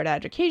stupid Florida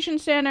education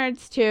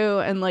standards,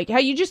 too, and, how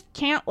you just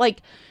can't,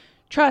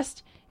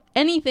 trust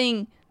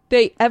anything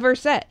they ever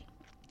say.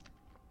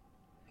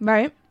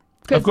 Right?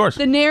 Of course.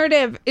 The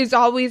narrative is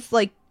always,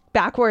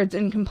 backwards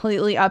and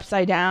completely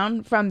upside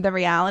down from the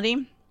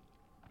reality.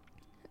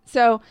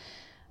 So,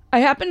 I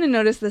happened to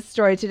notice this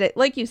story today.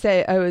 Like you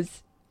say, I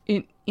was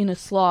in a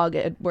slog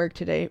at work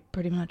today,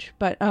 pretty much.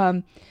 But,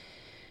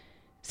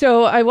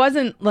 so I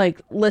wasn't,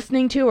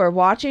 listening to or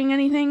watching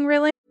anything,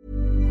 really.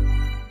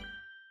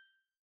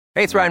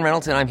 Hey, it's Ryan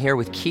Reynolds, and I'm here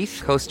with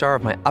Keith, co-star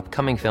of my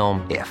upcoming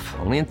film, If,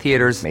 only in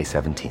theaters May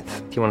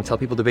 17th. Do you want to tell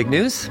people the big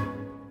news?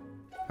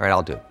 All right,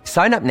 I'll do it.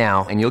 Sign up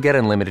now and you'll get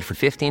unlimited for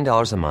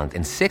 $15 a month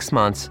and 6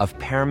 months of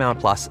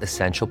Paramount Plus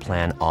Essential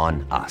Plan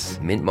on us.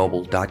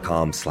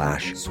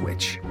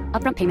 MintMobile.com/switch.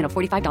 Upfront payment of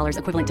 $45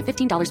 equivalent to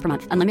 $15 per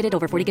month. Unlimited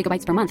over 40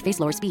 gigabytes per month.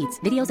 Face lower speeds.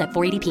 Videos at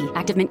 480p.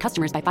 Active Mint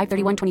customers by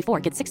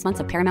 531.24 get 6 months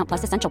of Paramount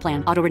Plus Essential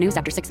Plan. Auto renews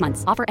after 6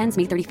 months. Offer ends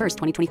May 31st,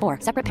 2024.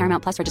 Separate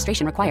Paramount Plus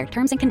registration required.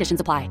 Terms and conditions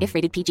apply if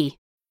rated PG.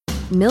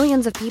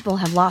 Millions of people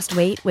have lost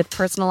weight with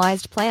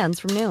personalized plans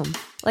from Noom.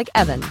 Like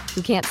Evan,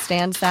 who can't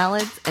stand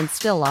salads and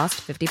still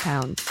lost 50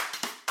 pounds.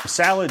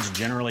 Salads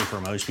generally for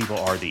most people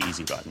are the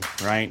easy button,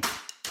 right?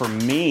 For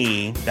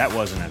me, that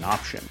wasn't an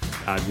option.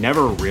 I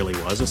never really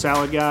was a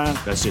salad guy.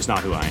 That's just not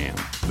who I am.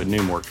 But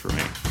Noom worked for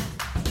me.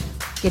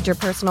 Get your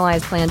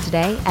personalized plan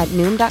today at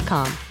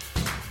Noom.com.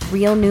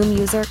 Real Noom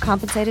user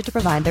compensated to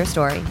provide their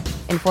story.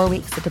 In 4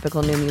 weeks, the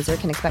typical Noom user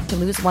can expect to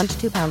lose 1 to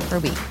 2 pounds per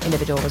week.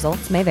 Individual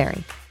results may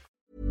vary.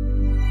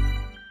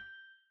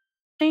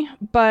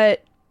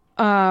 But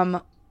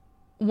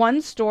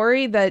one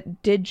story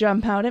that did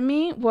jump out at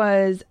me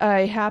was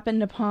I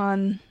happened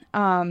upon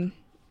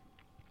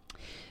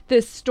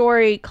this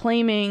story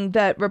claiming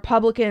that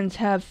Republicans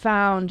have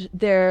found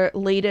their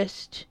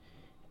latest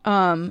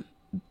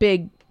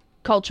big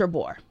culture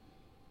war.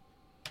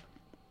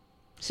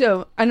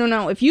 So I don't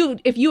know if you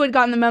had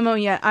gotten the memo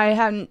yet. I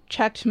haven't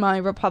checked my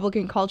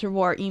Republican culture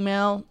war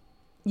email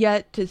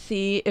yet to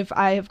see if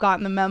I have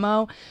gotten the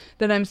memo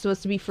that I'm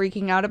supposed to be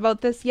freaking out about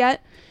this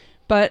yet.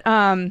 But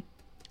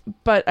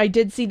I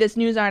did see this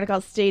news article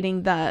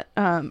stating that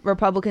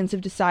Republicans have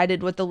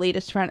decided what the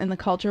latest front in the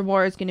culture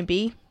war is going to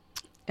be.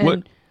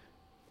 And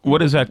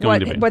what is that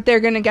going to be? What they're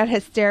going to get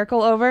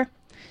hysterical over.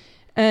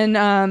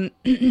 And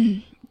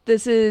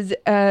this is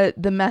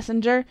The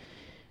Messenger.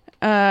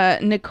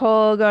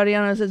 Nicole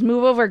Gaudiano says,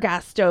 move over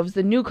gas stoves.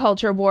 The new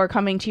culture war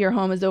coming to your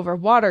home is over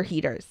water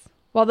heaters.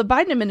 While the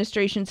Biden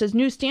administration says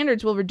new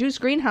standards will reduce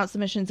greenhouse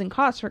emissions and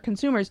costs for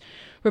consumers,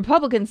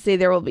 Republicans say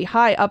there will be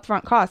high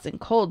upfront costs and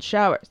cold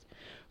showers.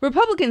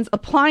 Republicans'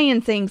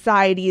 appliance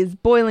anxiety is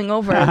boiling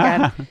over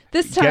again.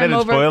 This time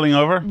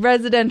over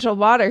residential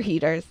water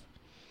heaters.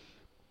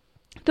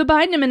 The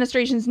Biden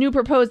administration's new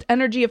proposed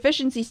energy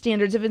efficiency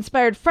standards have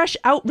inspired fresh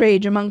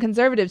outrage among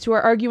conservatives who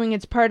are arguing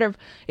it's part of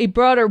a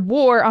broader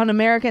war on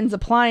Americans'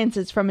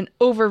 appliances from an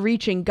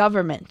overreaching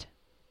government.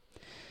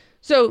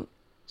 So,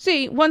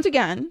 see, once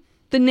again,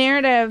 the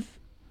narrative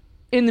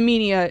in the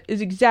media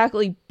is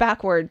exactly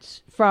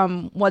backwards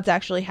from what's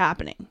actually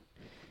happening.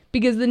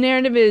 Because the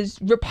narrative is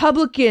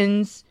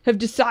Republicans have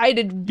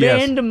decided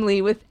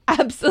randomly with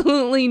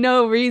absolutely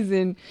no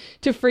reason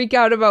to freak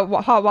out about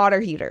hot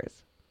water heaters.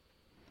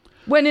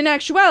 When in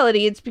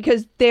actuality, it's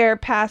because they're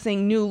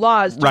passing new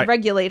laws to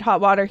regulate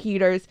hot water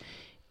heaters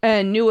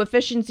and new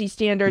efficiency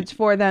standards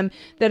for them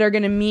that are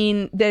going to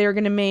mean they're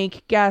going to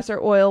make gas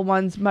or oil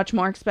ones much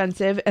more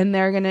expensive, and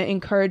they're going to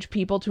encourage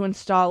people to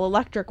install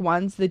electric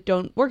ones that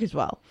don't work as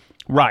well.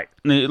 Right.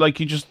 Like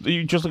you just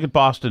look at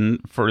Boston,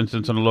 for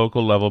instance, on a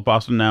local level.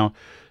 Boston now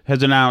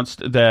has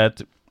announced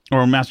that,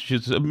 or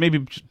Massachusetts, maybe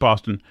just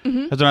Boston,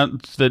 has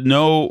announced that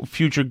no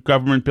future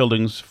government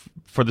buildings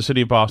for the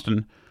city of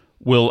Boston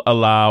will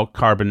allow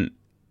carbon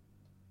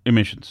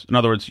emissions. In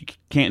other words, you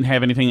can't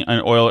have anything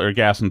on oil or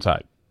gas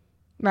inside.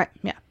 Right,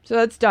 yeah. So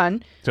that's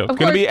done. So it's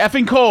going to be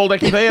effing cold, I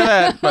can tell you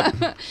that.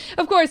 But.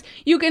 Of course,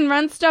 you can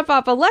run stuff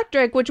off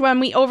electric, which when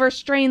we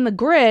overstrain the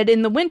grid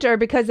in the winter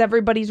because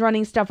everybody's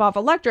running stuff off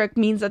electric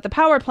means that the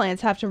power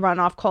plants have to run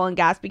off coal and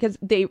gas because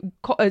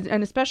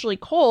and especially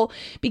coal,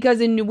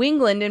 because in New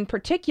England in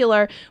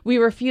particular, we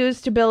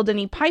refuse to build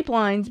any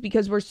pipelines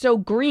because we're so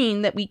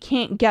green that we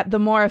can't get the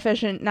more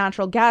efficient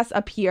natural gas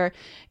up here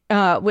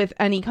with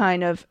any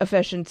kind of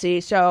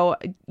efficiency. So,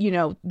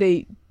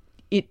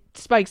 it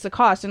spikes the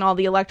cost, and all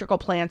the electrical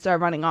plants are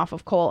running off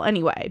of coal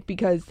anyway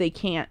because they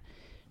can't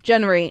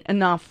generate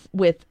enough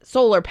with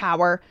solar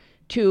power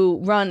to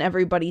run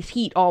everybody's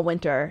heat all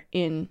winter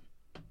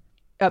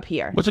up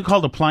here. What's it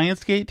called?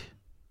 Appliance gate?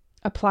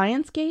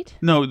 Appliance gate?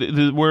 No,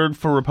 the word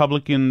for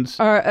Republicans.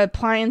 Our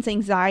appliance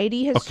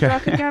anxiety has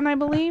struck again, I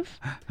believe.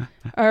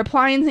 Our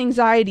appliance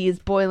anxiety is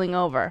boiling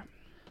over.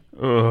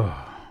 Ugh.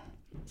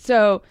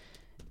 So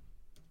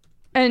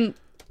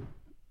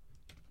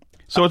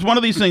it's one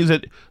of these things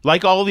that,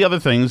 like all the other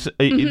things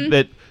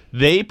that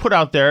they put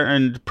out there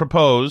and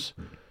propose,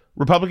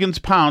 Republicans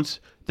pounce.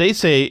 They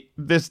say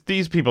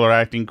these people are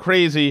acting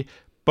crazy,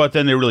 but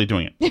then they're really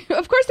doing it.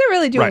 Of course they're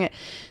really doing it.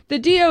 The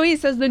DOE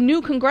says the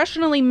new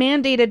congressionally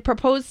mandated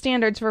proposed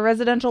standards for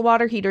residential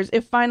water heaters,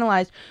 if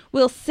finalized,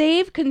 will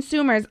save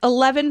consumers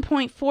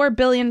 $11.4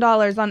 billion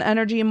on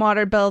energy and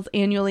water bills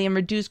annually and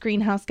reduce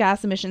greenhouse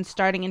gas emissions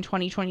starting in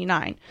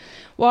 2029.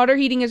 Water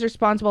heating is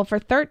responsible for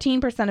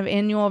 13% of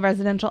annual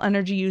residential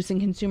energy use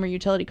and consumer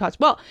utility costs.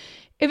 Well,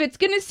 if it's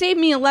going to save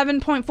me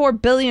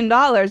 $11.4 billion,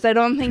 I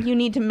don't think you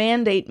need to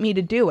mandate me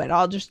to do it.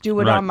 I'll just do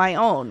it on my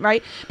own,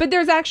 right? But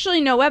there's actually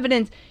no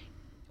evidence.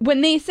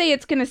 When they say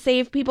it's going to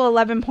save people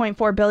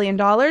 $11.4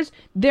 billion,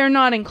 they're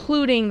not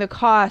including the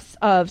costs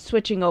of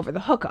switching over the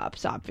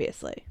hookups,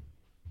 obviously.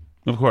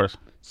 Of course.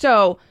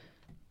 So,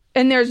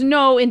 and there's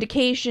no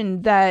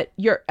indication that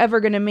you're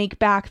ever going to make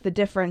back the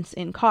difference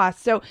in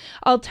cost. So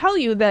I'll tell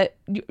you that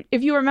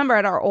if you remember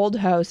at our old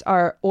house,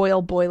 our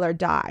oil boiler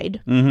died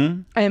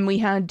and we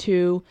had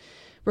to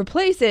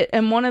replace it.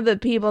 And one of the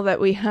people that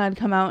we had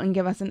come out and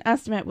give us an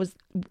estimate was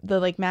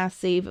the Mass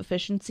Save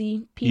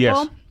Efficiency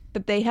people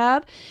that they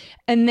have.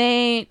 And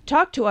they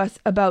talked to us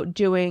about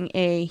doing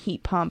a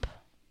heat pump,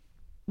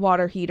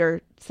 water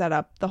heater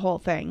setup, the whole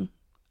thing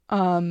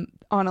on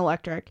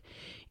electric.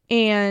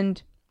 And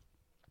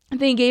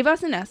they gave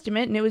us an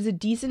estimate, and it was a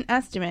decent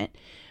estimate,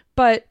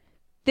 but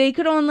they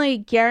could only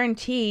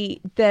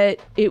guarantee that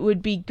it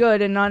would be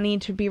good and not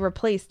need to be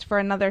replaced for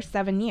another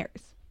 7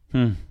 years.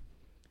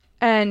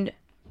 And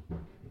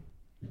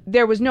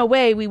there was no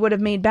way we would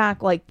have made back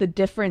the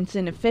difference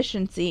in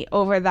efficiency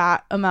over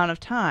that amount of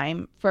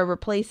time for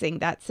replacing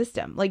that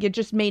system. It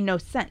just made no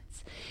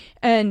sense.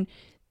 And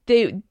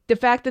the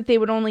fact that they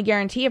would only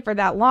guarantee it for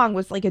that long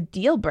was a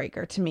deal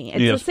breaker to me.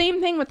 It's the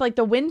same thing with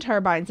the wind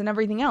turbines and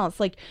everything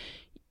else.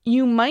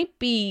 you might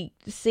be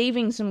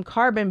saving some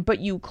carbon, but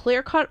you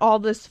clear cut all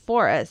this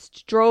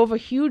forest, drove a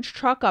huge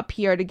truck up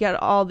here to get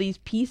all these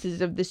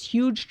pieces of this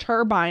huge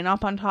turbine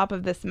up on top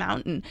of this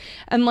mountain.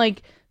 And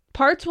like,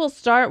 parts will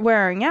start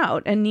wearing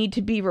out and need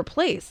to be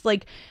replaced.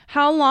 Like,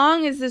 how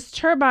long is this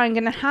turbine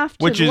going to have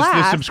to last? Which is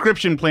the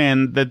subscription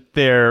plan that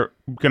they're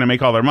going to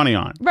make all their money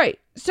on. Right.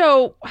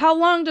 So how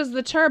long does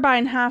the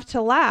turbine have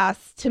to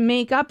last to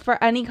make up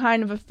for any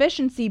kind of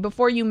efficiency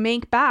before you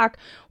make back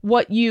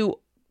what you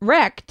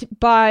wrecked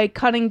by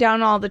cutting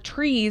down all the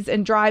trees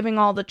and driving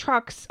all the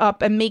trucks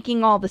up and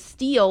making all the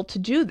steel to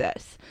do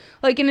this?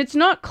 Like, and it's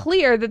not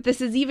clear that this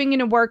is even going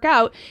to work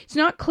out. It's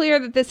not clear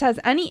that this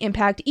has any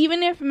impact.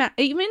 Even if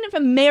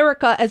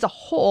America as a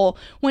whole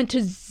went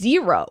to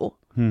zero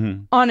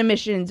on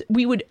emissions,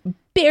 we would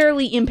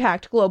barely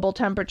impact global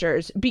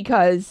temperatures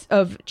because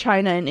of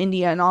China and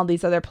India and all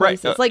these other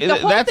places. Right. Like, the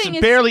whole thing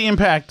is barely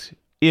impact,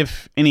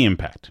 if any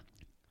impact.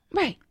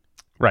 Right.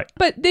 Right.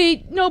 But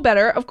they know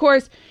better. Of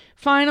course,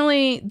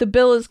 finally, the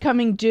bill is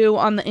coming due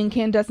on the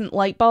incandescent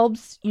light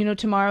bulbs. You know,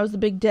 tomorrow's the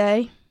big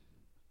day.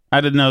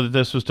 I didn't know that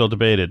this was still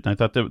debated. I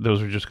thought that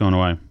those were just going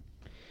away.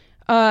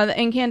 The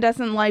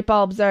incandescent light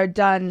bulbs are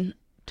done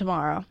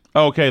tomorrow.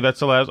 Okay, that's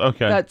the last.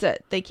 Okay. That's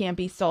it. They can't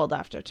be sold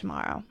after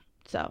tomorrow.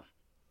 So,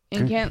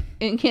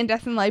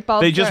 incandescent light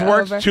bulbs They just are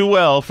worked over. too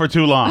well for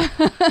too long.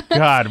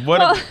 God,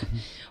 what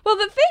Well,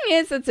 the thing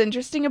is that's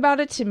interesting about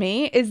it to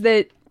me is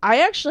that I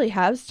actually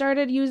have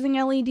started using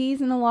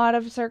LEDs in a lot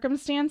of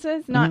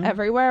circumstances. Not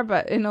everywhere,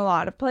 but in a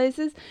lot of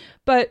places.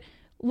 But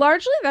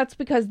largely that's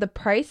because the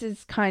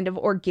prices kind of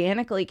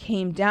organically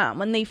came down.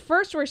 When they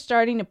first were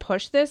starting to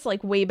push this,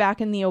 like way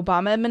back in the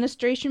Obama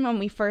administration, when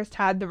we first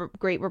had the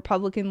great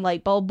Republican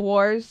light bulb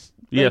wars,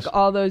 Yes. like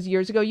all those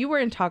years ago. You were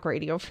in talk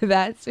radio for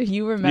that, so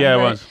you remember. Yeah, I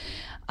was.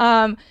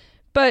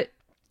 But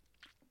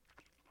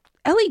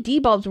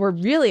LED bulbs were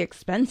really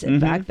expensive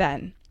back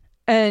then.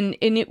 And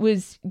it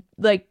was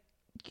like,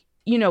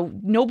 you know,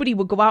 nobody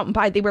would go out and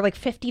buy. They were like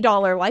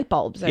 $50 light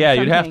bulbs. Yeah,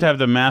 you'd have to have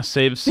the mass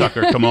save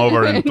sucker come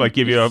over and like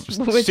give you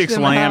Switch 6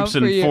 them lamps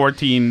out for and you.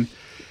 14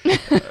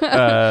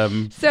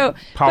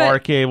 power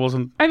cables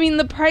and. I mean,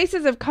 the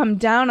prices have come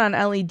down on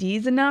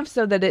LEDs enough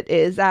so that it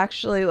is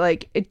actually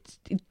like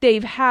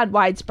they've had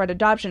widespread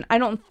adoption. I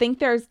don't think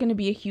there's going to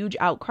be a huge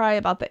outcry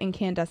about the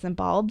incandescent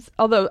bulbs,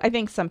 although I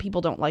think some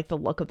people don't like the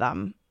look of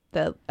them,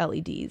 the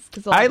LEDs.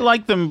 I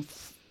like them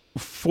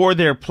for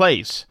their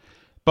place.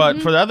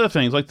 But for the other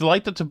things, like the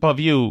light that's above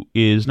you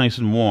is nice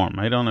and warm.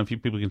 I don't know if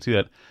people can see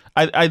that.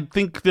 I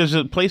think there's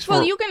a place for...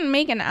 Well, you can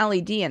make an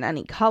LED in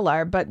any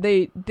color, but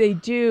they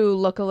do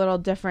look a little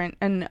different.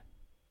 And,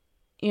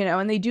 you know,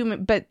 and they do...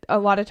 But a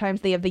lot of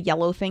times they have the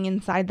yellow thing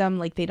inside them.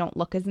 Like, they don't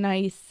look as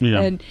nice.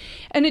 Yeah.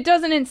 And it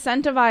doesn't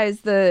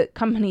incentivize the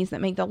companies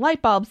that make the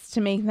light bulbs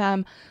to make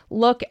them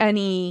look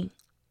any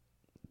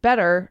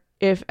better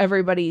if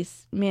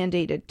everybody's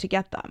mandated to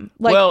get them.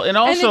 Like, well, and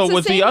also it's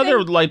with the same other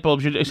thing- light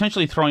bulbs, you're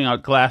essentially throwing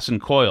out glass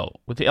and coil.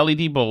 With the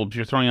LED bulbs,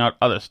 you're throwing out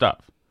other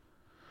stuff.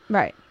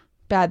 Right.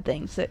 Bad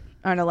things that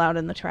aren't allowed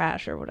in the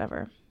trash or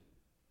whatever.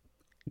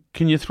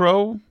 Can you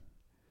throw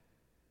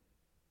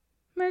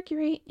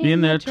mercury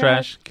in the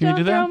trash? Can you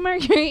do that? Throw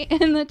mercury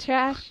in the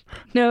trash.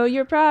 Know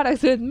your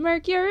products with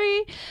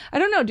mercury. I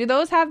don't know. Do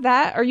those have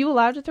that? Are you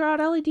allowed to throw out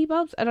LED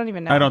bulbs? I don't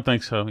even know. I don't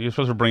think so. You're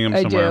supposed to bring them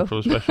I somewhere do. for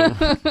a special.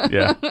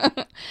 Yeah.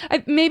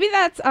 Maybe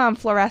that's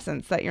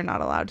fluorescents that you're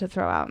not allowed to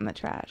throw out in the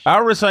trash.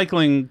 Our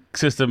recycling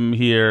system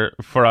here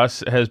for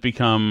us has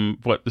become,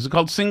 what is it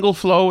called? Single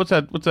flow? What's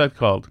that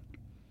called?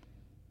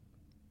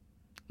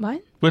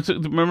 What?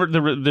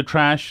 Remember the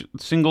trash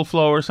single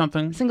flow or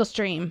something? Single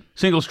stream.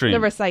 Single stream. The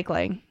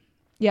recycling.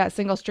 Yeah,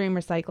 single stream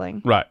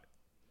recycling. Right.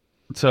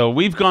 So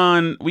we've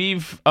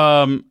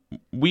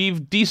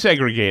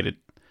desegregated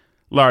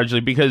largely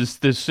because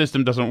this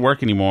system doesn't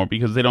work anymore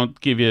because they don't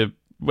give you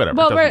whatever.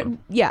 Well,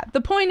 yeah. The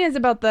point is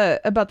about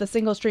the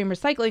single stream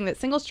recycling that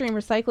single stream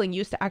recycling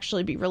used to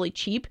actually be really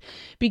cheap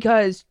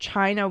because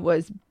China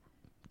was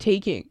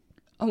taking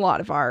a lot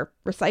of our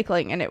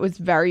recycling and it was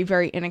very,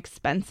 very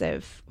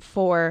inexpensive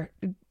for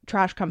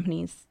trash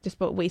companies,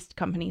 waste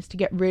companies to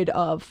get rid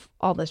of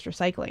all this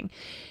recycling.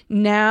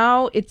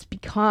 Now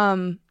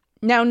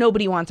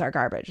nobody wants our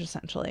garbage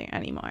essentially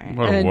anymore.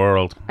 What a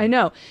world. I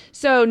know.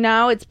 So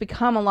now it's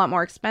become a lot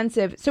more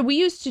expensive. So we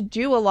used to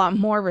do a lot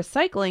more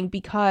recycling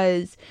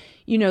because,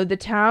 you know, the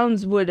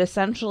towns would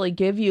essentially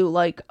give you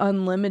like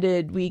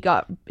unlimited. We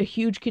got a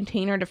huge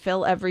container to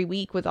fill every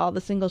week with all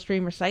the single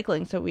stream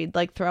recycling. So we'd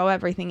like throw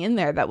everything in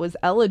there that was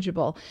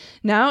eligible.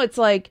 Now it's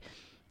like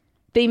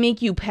they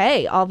make you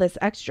pay all this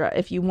extra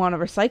if you want to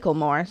recycle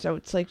more. So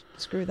it's like,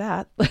 screw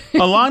that.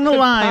 Along the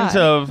lines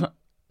of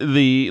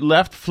the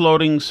left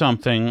floating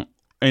something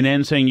and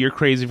then saying you're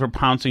crazy for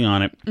pouncing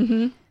on it.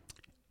 Mm-hmm.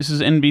 This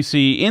is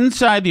NBC.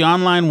 Inside the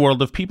online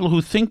world of people who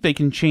think they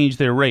can change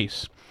their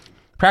race.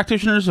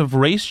 Practitioners of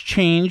race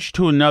change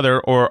to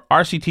another, or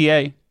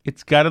RCTA.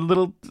 It's got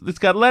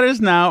letters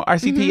now,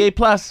 RCTA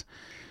plus.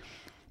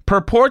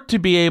 Purport to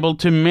be able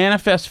to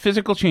manifest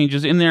physical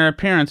changes in their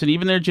appearance and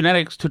even their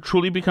genetics to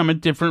truly become a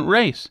different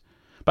race.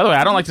 By the way,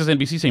 I don't like this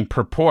NBC saying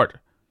purport.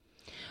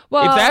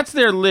 Well, if that's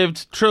their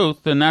lived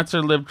truth, then that's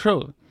their lived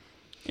truth.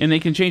 And they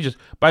can change this.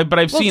 But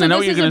I've seen, I know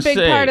what you're going to say.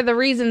 This is a big part of the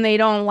reason they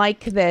don't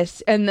like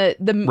this. And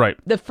right.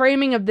 the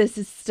framing of this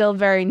is still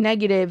very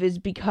negative is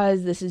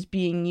because this is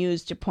being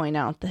used to point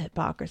out the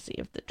hypocrisy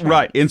of the trans.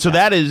 Right. And so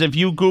that is, if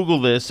you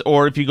Google this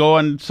or if you go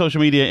on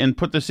social media and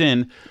put this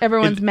in.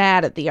 Everyone's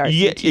mad at the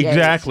RCTA. Yeah,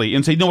 exactly.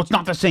 And say, no, it's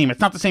not the same.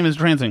 It's not the same as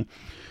trans thing.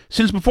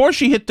 Since before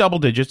she hit double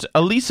digits,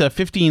 Elisa,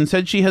 15,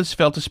 said she has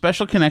felt a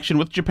special connection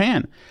with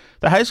Japan.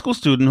 The high school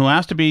student who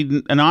asked to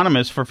be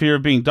anonymous for fear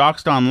of being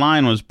doxxed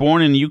online was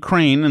born in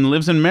Ukraine and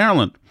lives in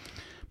Maryland.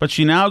 But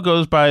she now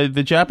goes by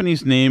the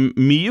Japanese name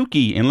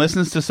Miyuki and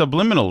listens to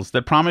subliminals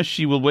that promise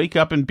she will wake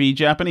up and be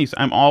Japanese.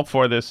 I'm all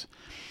for this.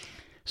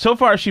 So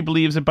far, she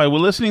believes that by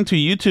listening to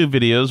YouTube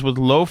videos with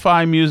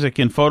lo-fi music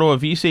and photo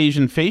of East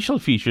Asian facial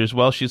features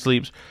while she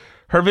sleeps,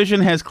 her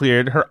vision has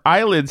cleared, her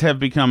eyelids have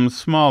become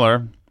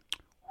smaller,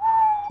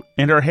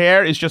 and her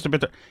hair is just a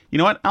bit... You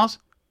know what, Alice?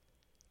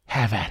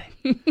 Have at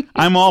it.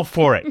 I'm all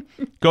for it.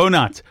 Go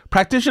nuts.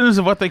 Practitioners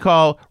of what they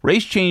call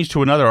race change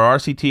to another, or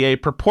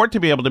RCTA, purport to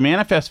be able to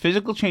manifest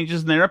physical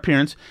changes in their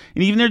appearance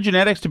and even their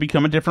genetics to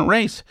become a different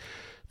race.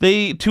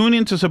 They tune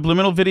into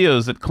subliminal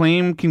videos that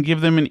claim can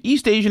give them an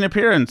East Asian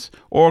appearance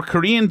or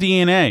Korean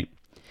DNA.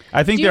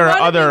 I think there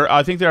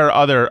are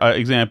other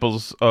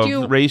examples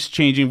of race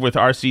changing with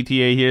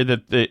RCTA here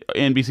that the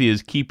NBC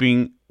is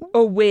keeping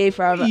away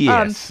from.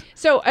 Yes.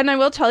 And I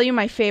will tell you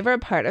my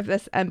favorite part of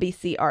this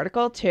NBC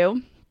article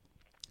too,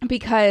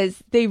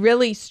 because they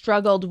really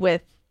struggled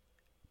with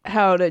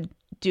how to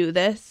do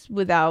this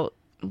without,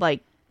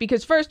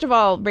 because first of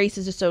all, race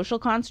is a social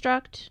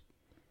construct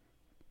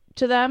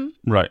to them.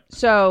 Right.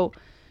 So,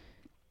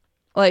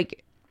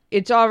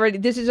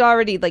 this is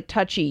already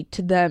touchy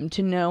to them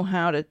to know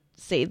how to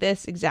say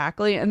this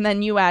exactly. And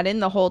then you add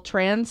in the whole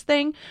trans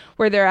thing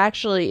where there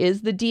actually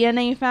is the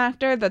DNA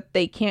factor that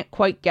they can't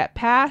quite get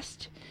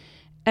past.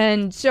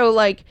 And so,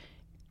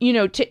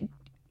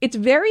 it's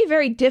very,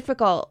 very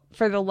difficult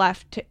for the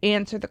left to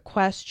answer the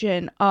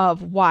question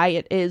of why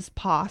it is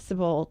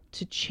possible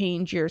to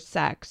change your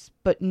sex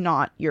but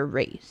not your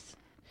race.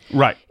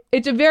 Right.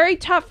 It's a very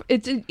tough.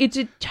 It's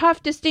a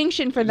tough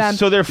distinction for them.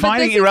 So they're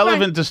finding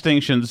irrelevant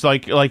distinctions,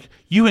 like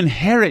you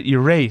inherit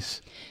your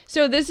race.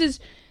 So this is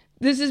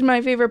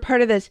my favorite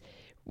part of this,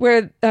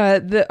 where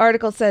the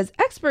article says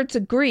experts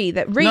agree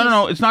that race.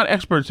 No, it's not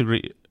experts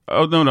agree.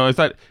 Oh no, it's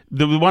not.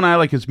 The one I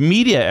like is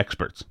media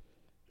experts.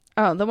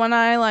 Oh, the one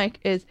I like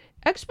is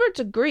experts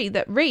agree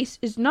that race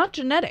is not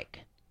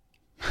genetic.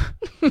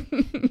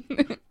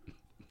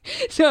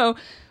 So,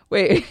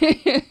 wait.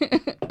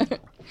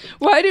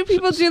 Why do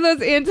people do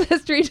those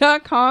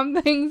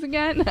Ancestry.com things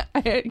again?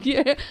 I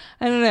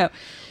don't know.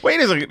 Wait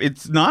a second.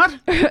 It's not?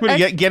 Would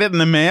you get it in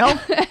the mail?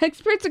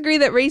 Experts agree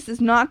that race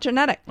is not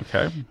genetic.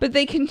 Okay. But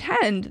they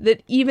contend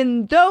that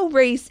even though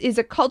race is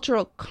a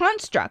cultural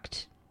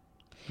construct,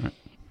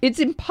 it's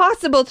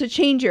impossible to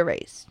change your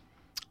race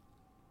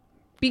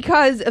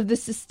because of the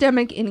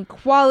systemic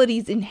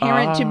inequalities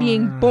inherent to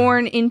being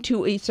born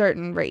into a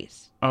certain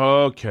race.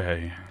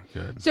 Okay,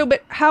 good. So,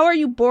 but how are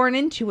you born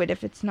into it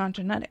if it's not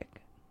genetic?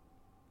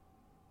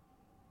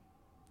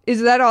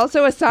 Is that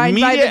also assigned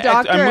by the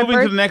doctor I'm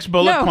moving to the next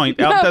bullet point.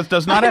 That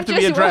does not have to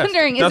be addressed. I'm just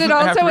wondering, is it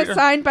also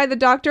assigned by the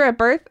doctor at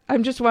birth?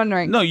 I'm just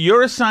wondering. No,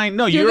 you're assigned.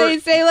 No, do they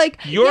say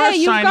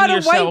you've got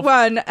a white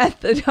one at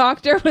the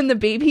doctor when the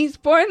baby's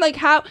born?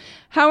 How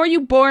are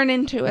you born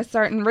into a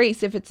certain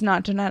race if it's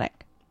not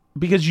genetic?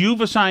 Because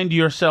you've assigned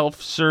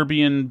yourself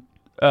Serbian,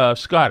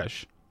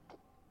 Scottish,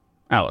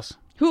 Alice.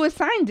 Who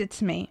assigned it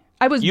to me?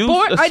 I was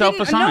born.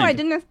 I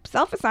didn't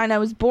self-assign. I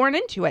was born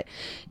into it.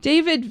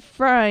 David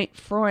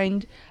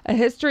Freund, a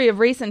history of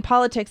race and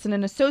politics and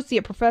an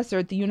associate professor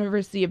at the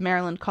University of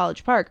Maryland,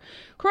 College Park,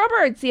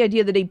 corroborates the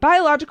idea that a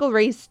biological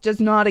race does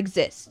not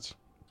exist.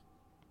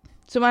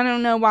 So I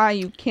don't know why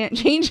you can't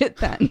change it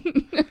then.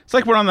 It's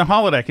like we're on the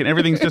holodeck and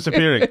everything's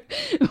disappearing.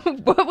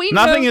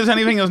 Nothing is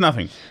anything is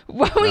nothing.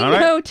 What we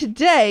know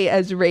today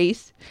as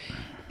race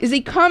is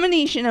a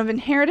combination of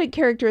inherited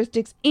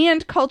characteristics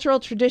and cultural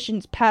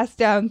traditions passed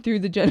down through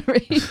the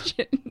generations.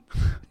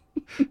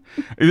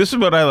 This is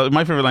what I love.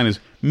 My favorite line is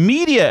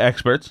media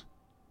experts.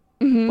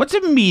 Mm-hmm. What's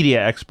a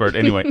media expert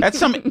anyway? That's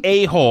some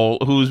a-hole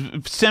who's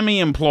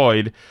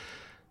semi-employed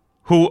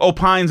who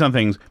opines on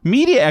things.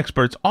 Media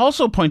experts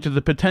also point to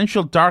the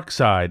potential dark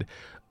side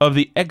of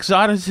the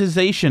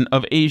exoticization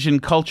of Asian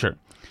culture,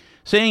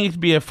 saying it to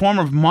be a form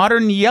of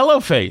modern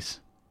yellowface,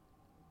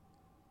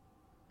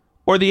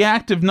 or the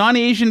act of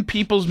non-Asian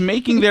peoples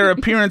making their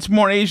appearance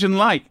more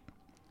Asian-like.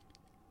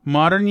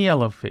 Modern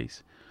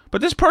yellowface. But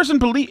this person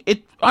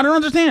I don't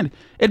understand.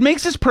 It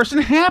makes this person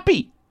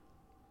happy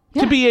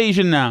to be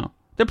Asian now.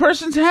 The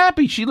person's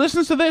happy. She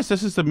listens to this.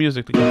 This is the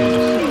music that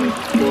goes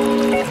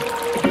with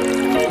this.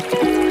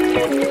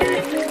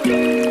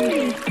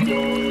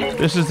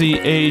 This is the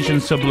Asian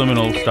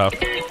subliminal stuff.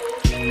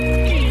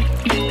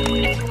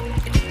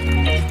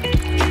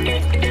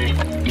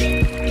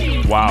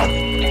 Wow.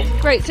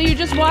 Right, so you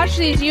just watch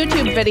these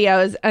YouTube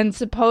videos and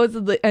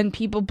supposedly, and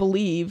people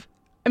believe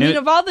I mean,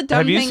 of all the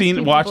dumb things... Have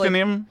you watched any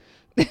of them?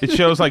 It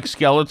shows like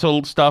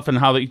skeletal stuff and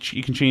how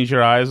you can change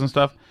your eyes and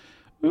stuff.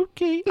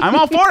 Okay. I'm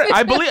all for it.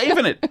 I believe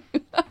in it.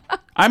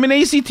 I'm an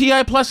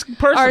ACTI plus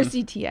person.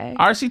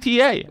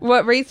 RCTA.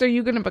 What race are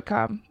you going to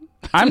become?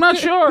 I'm not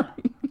sure.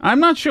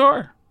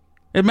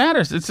 It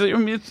matters.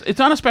 It's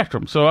on a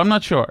spectrum, so I'm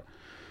not sure.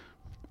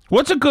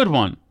 What's a good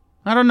one?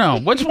 I don't know.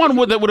 Which one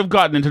would have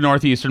gotten into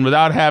Northeastern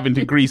without having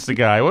to grease the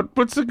guy?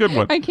 What's a good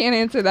one? I can't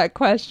answer that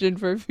question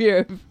for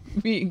fear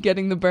of me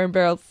getting the burn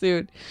barrel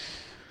suit.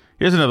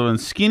 Here's another one.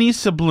 Skinny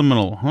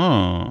subliminal.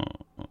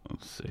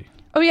 Let's see.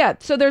 Oh, yeah.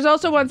 So there's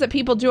also ones that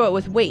people do it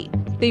with weight.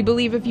 They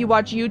believe if you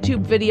watch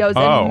YouTube videos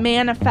and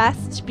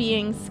manifest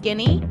being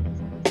skinny,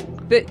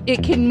 that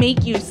it can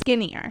make you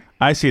skinnier.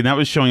 I see. And that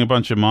was showing a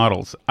bunch of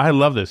models. I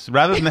love this.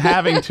 Rather than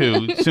having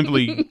to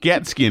simply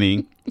get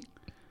skinny.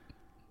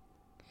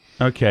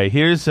 Okay,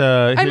 here's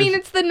I mean,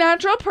 it's the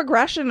natural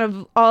progression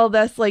of all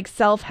this, like,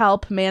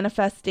 self-help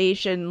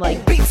manifestation,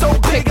 like... Beat so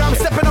big, I'm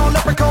stepping on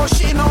leprechaun,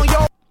 shitting on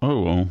your...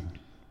 Oh,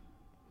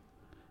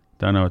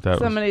 don't know what that was.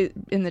 Somebody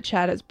in the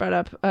chat has brought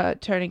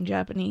up Turning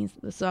Japanese,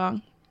 the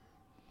song.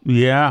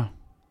 Yeah.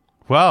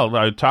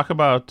 Well, talk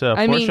about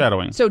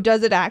foreshadowing. Mean, so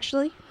does it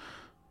actually?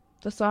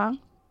 The song?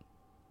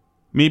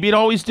 Maybe it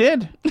always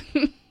did.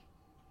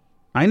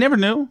 I never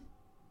knew.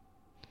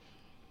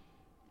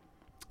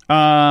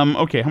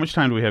 Okay, how much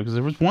time do we have? Because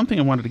there was one thing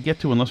I wanted to get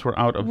to unless we're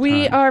out of time.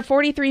 We are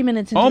 43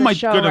 minutes into the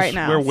show right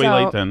now. We're way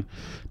late then.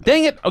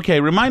 Dang it. Okay,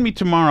 remind me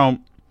tomorrow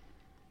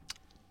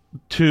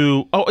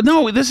to... Oh,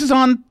 no, this is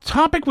on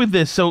topic with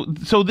this. So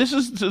this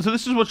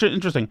is what's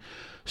interesting.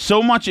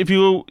 So much, if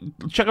you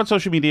check out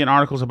social media and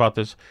articles about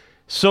this,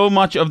 so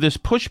much of this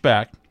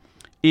pushback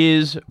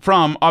is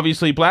from,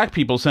 obviously, black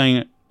people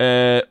saying...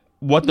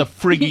 what the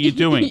frig are you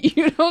doing?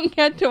 You don't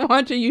get to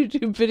watch a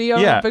YouTube video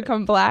and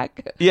become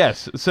black.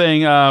 Yes,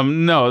 saying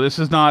no, this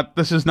is not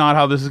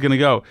how this is going to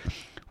go,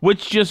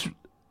 which just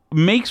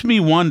makes me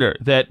wonder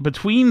that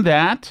between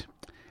that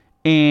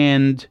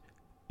and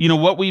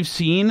what we've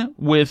seen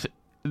with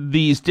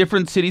these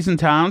different cities and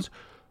towns,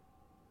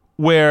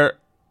 where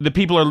the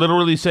people are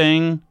literally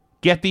saying,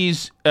 "Get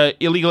these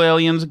illegal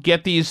aliens,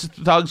 get these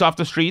thugs off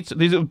the streets."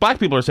 These black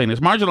people are saying this.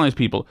 Marginalized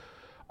people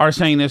are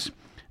saying this.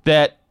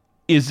 That.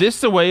 Is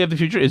this the way of the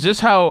future? Is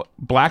this how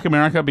Black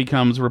America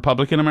becomes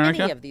Republican America?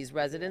 Many of these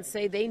residents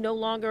say they no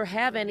longer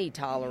have any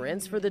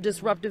tolerance for the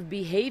disruptive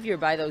behavior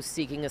by those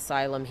seeking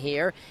asylum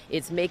here.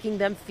 It's making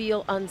them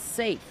feel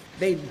unsafe.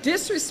 They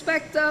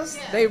disrespect us,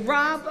 they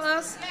rob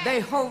us,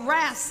 they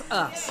harass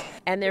us.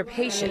 And their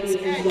patience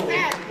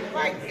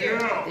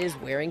is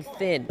wearing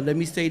thin. Let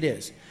me say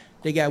this.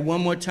 They got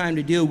one more time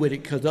to deal with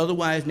it, because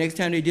otherwise, next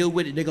time they deal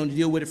with it, they're going to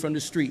deal with it from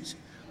the streets.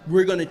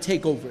 We're going to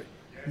take over it.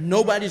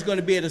 Nobody's going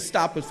to be able to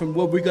stop us from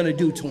what we're going to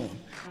do to them.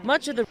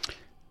 Much of the...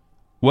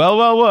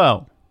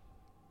 Well.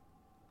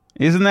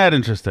 Isn't that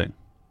interesting?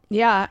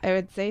 Yeah, I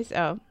would say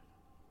so.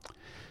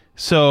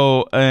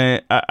 So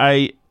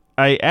I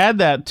add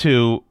that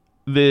to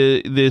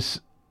this.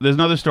 There's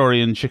another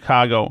story in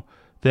Chicago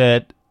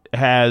that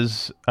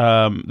has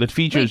that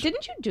features. Wait,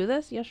 didn't you do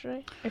this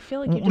yesterday? I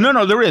feel like you did.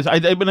 No, there is. I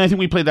think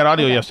we played that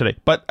audio yesterday.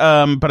 But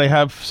I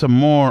have some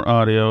more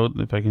audio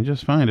if I can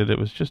just find it. It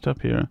was just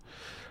up here.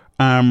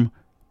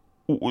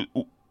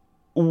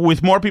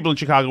 With more people in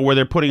Chicago, where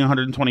they're putting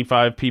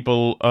 125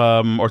 people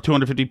or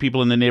 250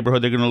 people in the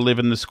neighborhood, they're going to live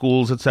in the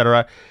schools,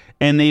 etc.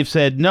 And they've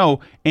said no.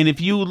 And if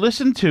you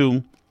listen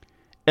to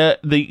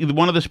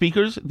one of the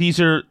speakers, these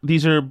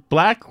are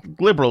black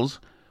liberals.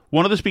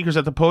 One of the speakers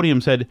at the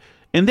podium said,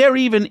 and they're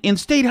even in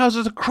state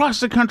houses across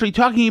the country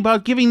talking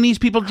about giving these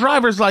people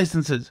driver's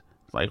licenses.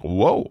 It's like,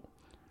 whoa.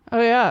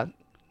 Oh yeah,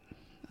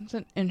 that's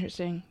an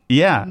interesting.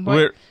 Yeah,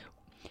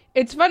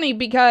 it's funny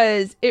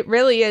because it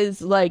really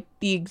is like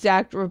the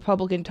exact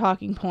Republican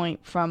talking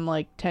point from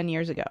like 10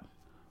 years ago.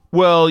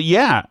 Well,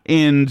 yeah.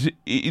 And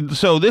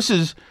so this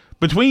is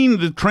between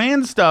the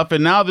trans stuff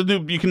and now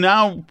you can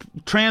now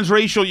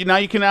transracial,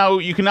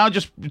 you can now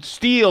just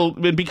steal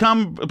and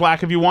become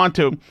black if you want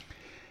to.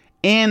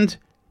 And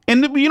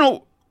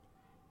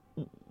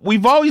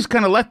we've always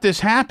kind of let this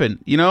happen,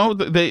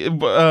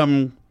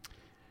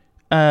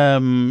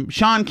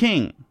 Sean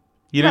King,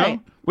 right.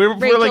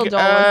 We're like,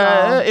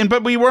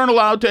 but we weren't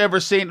allowed to ever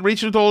say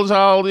Rachel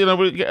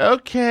Dolezal,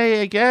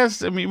 okay, I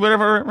guess. I mean,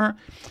 whatever.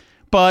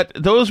 But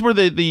those were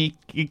the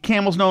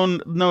camel's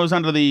nose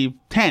under the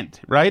tent,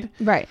 right?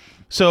 Right.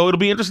 So it'll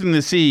be interesting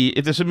to see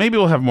if this. Maybe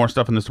we'll have more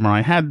stuff in this tomorrow.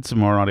 I had some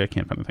more audio. I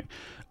can't find anything.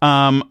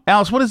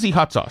 Alice, what is the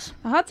hot sauce?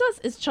 The hot sauce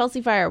is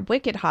Chelsea Fire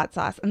Wicked Hot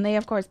Sauce, and they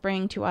of course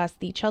bring to us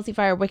the Chelsea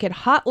Fire Wicked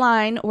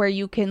Hotline, where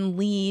you can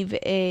leave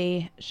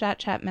a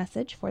chat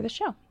message for the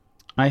show.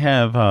 I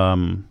have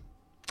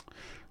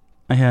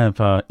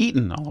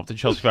eaten all of the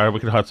Chelsea Fire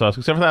Wicked Hot Sauce,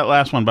 except for that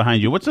last one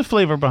behind you. What's the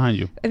flavor behind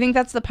you? I think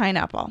that's the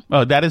pineapple.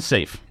 Oh, that is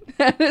safe.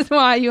 That is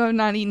why you have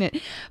not eaten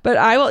it. But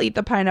I will eat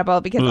the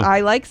pineapple because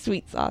I like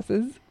sweet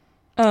sauces.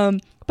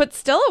 But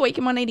still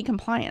Awaken 180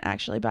 compliant,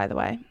 actually, by the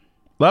way.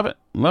 Love it.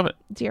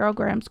 0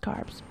 grams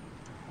carbs.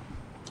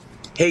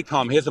 Hey,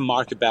 Tom, here's a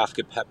Market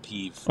Basket pet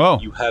peeve. Oh.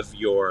 You have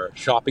your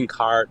shopping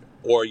cart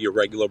or your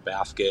regular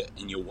basket,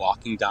 and you're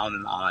walking down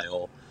an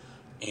aisle,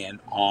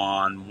 and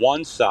on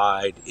one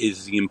side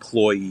is the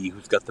employee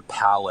who's got the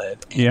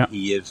pallet, and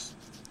he is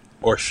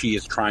or she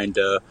is trying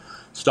to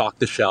stock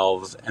the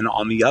shelves, and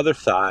on the other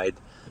side,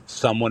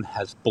 someone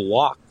has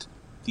blocked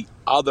the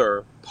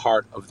other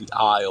part of the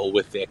aisle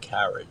with their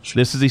carriage.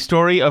 This is the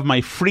story of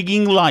my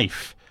frigging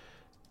life.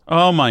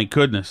 Oh my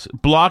goodness.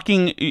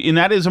 Blocking, and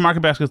that is a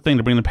Market Basket thing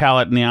to bring the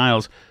pallet in the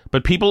aisles.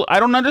 But people,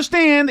 I don't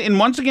understand. And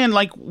once again,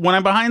 like when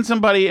I'm behind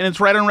somebody and it's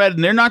red on red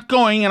and they're not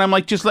going and I'm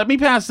like, just let me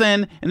pass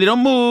then, and they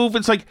don't move.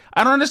 It's like,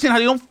 I don't understand how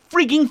you don't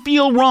freaking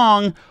feel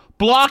wrong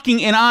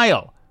blocking an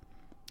aisle.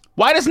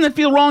 Why doesn't it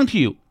feel wrong to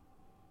you?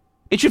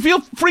 It should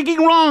feel freaking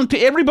wrong to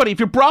everybody. If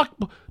you're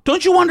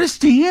don't you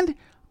understand?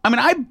 I mean,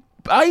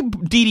 I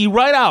DD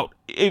right out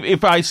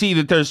if I see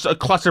that there's a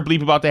cluster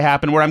bleep about to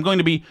happen where I'm going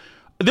to be.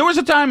 There was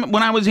a time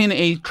when I was in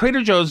a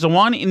Trader Joe's, the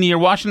one near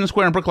Washington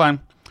Square in Brookline,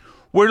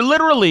 where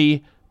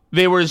literally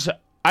there was.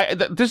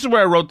 This is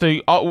where I wrote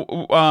the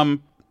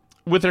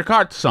 "With Their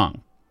Cart"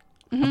 song.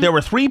 Mm-hmm. There were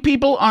 3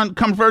 people on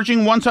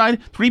converging one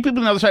side, 3 people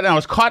on the other side, and I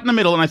was caught in the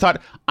middle. And I thought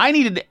I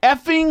needed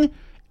effing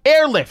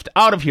airlift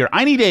out of here.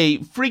 I need a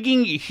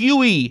freaking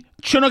Huey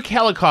Chinook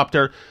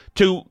helicopter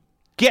to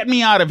get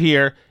me out of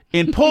here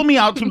and pull me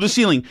out through the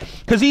ceiling.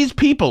 Because these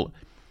people,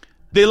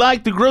 they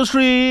like the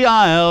grocery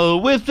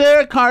aisle with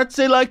their carts.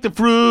 They like the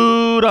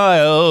fruit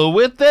aisle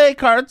with their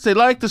carts. They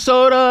like the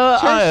soda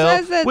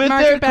aisle with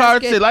their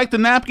carts. They like the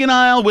napkin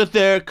aisle with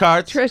their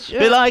carts.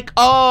 They like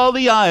all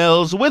the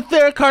aisles with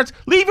their carts.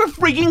 Leave your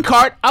freaking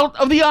cart out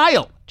of the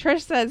aisle.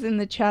 Trish says in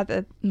the chat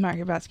that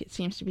Market Basket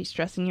seems to be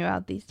stressing you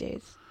out these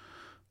days.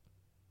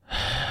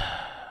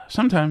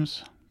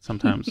 Sometimes.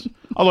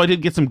 Although I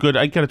did get some good,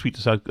 I got to tweet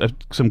this out,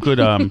 some good,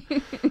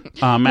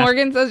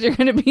 Morgan says you're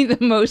going to be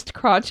the most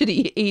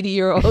crotchety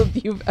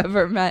 80-year-old you've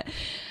ever met.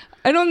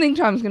 I don't think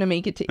Tom's going to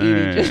make it to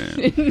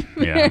 80.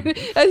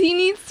 He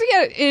needs to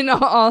get in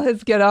all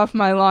his get off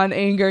my lawn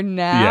anger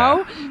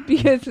now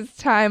because his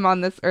time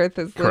on this earth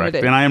is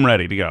limited. And I am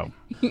ready to go.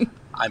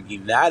 I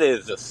mean, that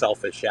is a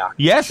selfish act.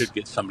 Yes. That should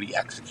get somebody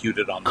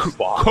executed on the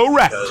spot.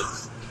 Correct.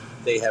 Because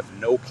they have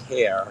no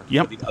care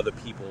for the other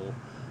people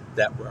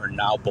that were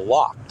now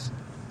blocked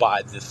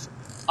by this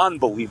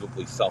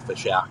unbelievably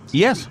selfish act.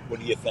 Yes.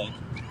 What do you think?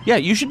 Yeah,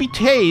 you should be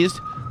tased.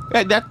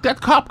 That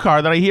cop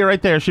car that I hear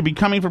right there should be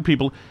coming for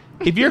people.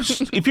 If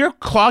you're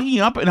clogging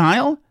up an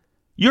aisle,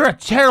 you're a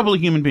terrible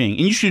human being,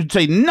 and you should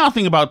say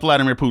nothing about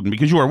Vladimir Putin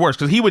because you are worse,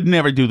 because he would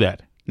never do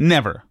that.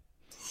 Never.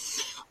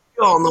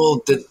 You all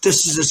know that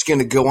this is just going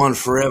to go on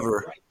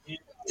forever.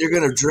 They're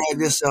going to drag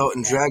this out,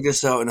 and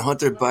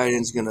Hunter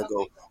Biden's going to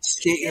go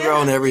skating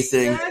around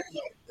everything.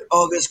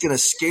 All that's going to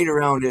skate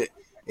around it,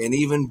 and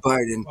even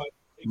Biden,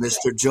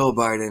 Mr. Joe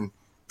Biden,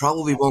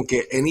 probably won't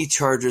get any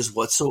charges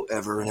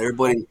whatsoever, and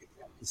everybody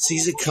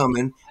sees it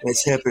coming, and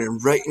it's happening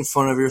right in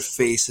front of your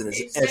face, and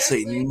there's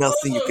absolutely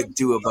nothing you can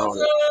do about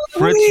it.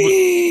 Fritz,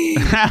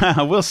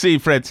 we'll see,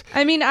 Fritz.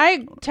 I mean,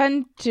 I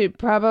tend to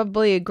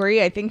probably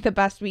agree. I think the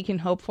best we can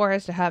hope for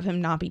is to have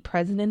him not be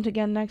president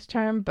again next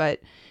term,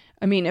 but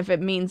I mean, if it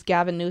means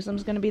Gavin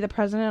Newsom's going to be the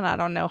president, I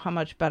don't know how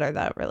much better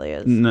that really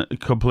is.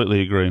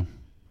 Completely agree.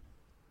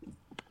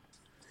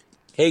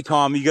 Hey,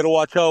 Tom, you got to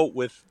watch out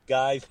with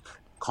guys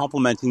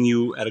complimenting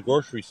you at a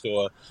grocery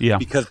store. Yeah.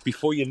 Because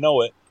before you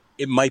know it,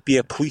 it might be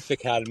a police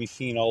academy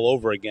scene all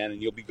over again,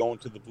 and you'll be going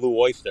to the Blue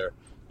Oyster.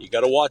 You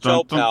got to watch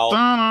out, pal.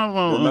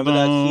 Remember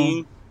that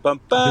scene?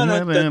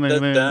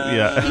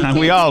 Yeah,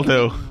 we all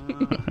do.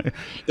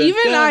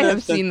 Even I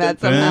have seen that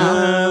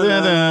somehow.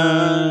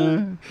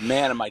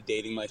 Man, am I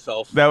dating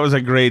myself? That was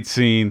a great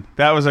scene.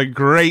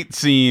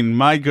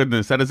 My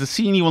goodness. That is a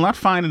scene you will not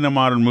find in a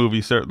modern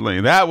movie,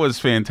 certainly. That was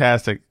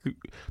fantastic.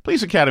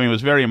 Police Academy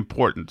was very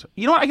important.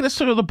 You know what? I got to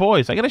show the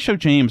boys. I got to show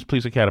James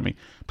Police Academy.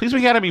 Police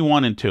Academy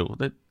 1 and 2.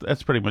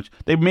 That's pretty much.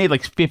 They made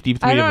like 53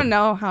 I of don't them.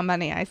 know how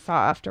many I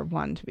saw after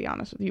 1, to be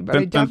honest with you, but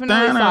I definitely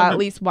saw at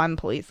least one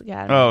Police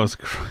Academy. Oh, it was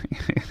great.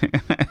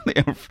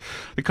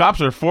 The cops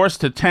are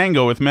forced to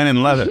tango with men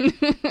in leather.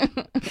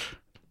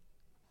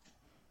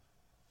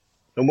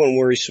 I wouldn't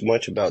worry so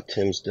much about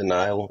Tim's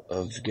denial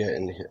of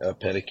getting a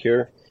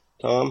pedicure,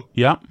 Tom.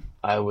 Yeah.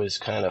 I was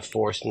kind of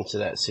forced into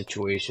that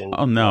situation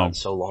not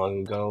so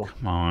long ago.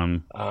 Come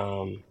on.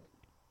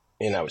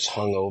 And I was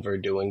hungover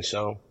doing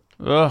so.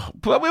 Ugh.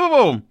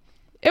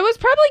 It was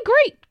probably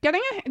great.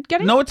 Getting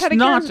no, a it's pedicure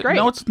not. is great.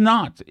 No, it's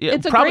not.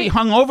 It's probably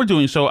hungover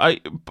doing so.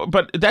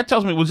 But that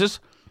tells me, was this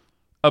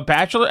a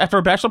bachelor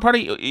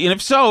party? And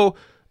if so,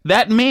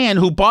 that man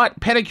who bought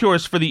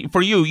pedicures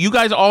for you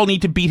guys all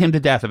need to beat him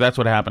to death if that's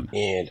what happened.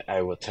 And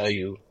I will tell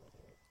you,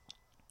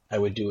 I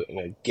would do it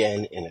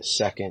again in a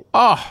second.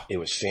 Oh, it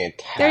was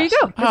fantastic. There you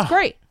go. It's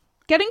great.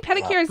 Getting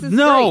pedicures is great.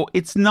 No,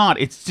 it's not.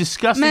 It's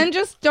disgusting. Men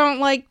just don't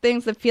like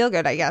things that feel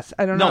good, I guess.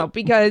 I don't know.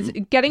 Because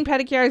getting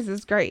pedicures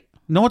is great.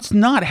 No, it's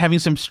not having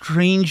some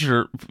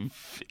stranger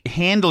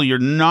handle your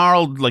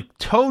gnarled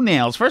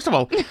toenails. First of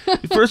all,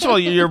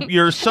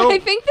 you're so. I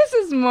think this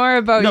is more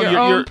about your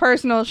own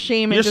personal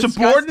shame. You're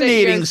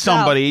subordinating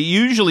somebody,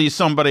 usually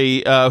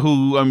somebody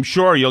who I'm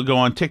sure you'll go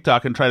on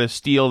TikTok and try to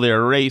steal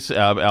their race,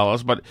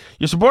 Alice. But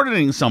you're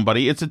subordinating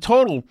somebody. It's a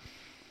total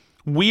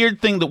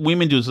weird thing that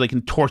women do, so they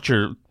can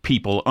torture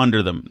people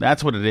under them.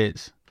 That's what it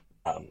is.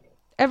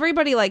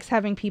 Everybody likes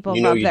having people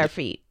rub their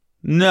feet.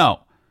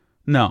 No.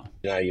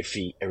 Your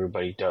feet.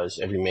 Everybody does.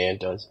 Every man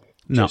does.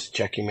 No. Just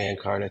check your man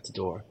card at the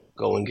door.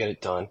 Go and get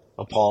it done.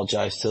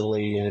 Apologize to the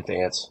lady in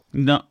advance.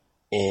 No.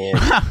 And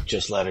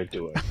just let her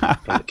do it.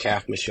 From the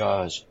calf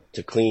massage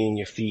to cleaning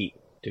your feet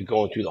to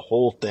going through the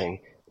whole thing.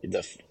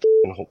 The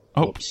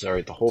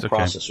whole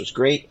process was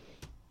great.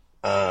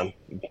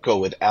 Go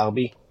with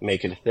Albie.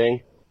 Make it a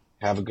thing.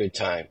 Have a good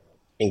time.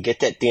 And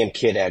get that damn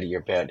kid out of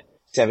your bed.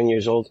 7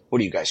 years old? What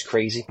are you guys,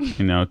 crazy?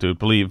 Dude,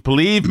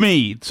 believe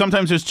me.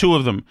 Sometimes there's two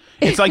of them.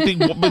 It's like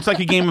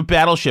a game of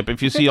Battleship.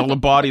 If you see all the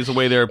bodies the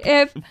way they're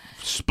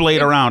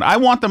splayed around, I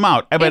want them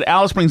out. I bet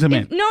Alice brings them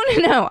in.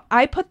 No.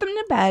 I put them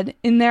to bed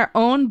in their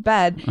own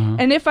bed,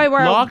 and if I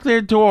were lock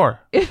their door.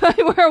 If I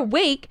were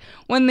awake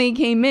when they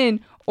came in,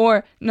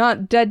 or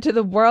not dead to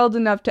the world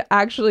enough to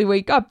actually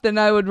wake up, then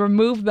I would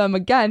remove them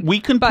again.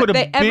 We can put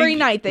every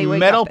night they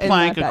wake metal up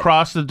plank in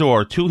across the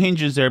door. 2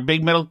 hinges there.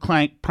 Big metal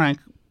plank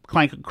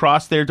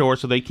across their door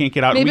so they can't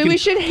get out. Maybe we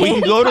should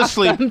handcuff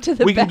them to the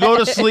bed. We can go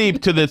to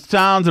sleep to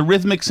the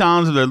rhythmic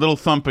sounds of their little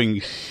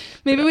thumping.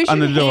 Maybe we should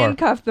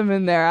handcuff them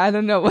in there. I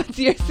don't know. What's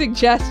your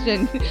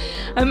suggestion?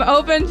 I'm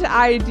open to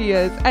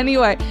ideas.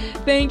 Anyway,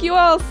 thank you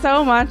all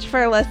so much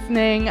for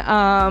listening.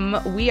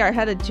 We are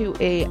headed to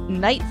a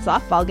night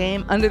softball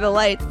game under the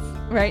lights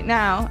right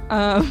now.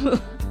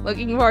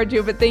 Looking forward to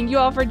it, but thank you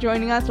all for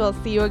joining us. We'll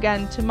see you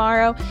again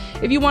tomorrow.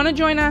 If you want to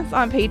join us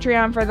on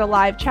Patreon for the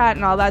live chat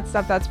and all that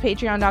stuff, that's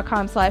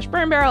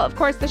patreon.com/burnbarrel. Of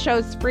course, the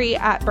show's free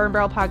at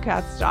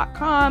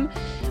burnbarrelpodcast.com,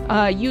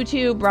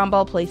 YouTube,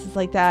 Rumble, places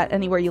like that,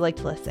 anywhere you like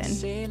to listen.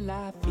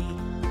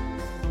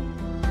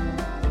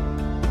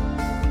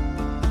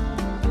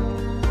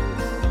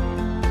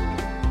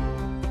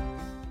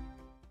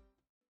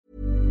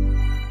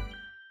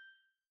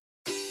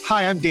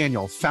 Hi, I'm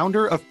Daniel,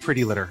 founder of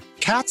Pretty Litter.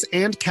 Cats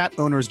and cat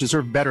owners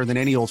deserve better than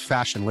any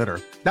old-fashioned litter.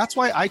 That's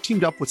why I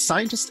teamed up with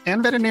scientists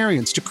and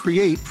veterinarians to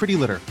create Pretty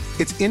Litter.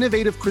 Its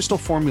innovative crystal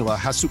formula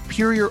has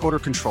superior odor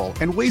control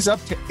and weighs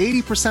up to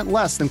 80%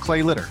 less than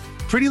clay litter.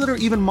 Pretty Litter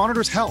even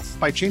monitors health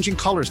by changing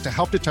colors to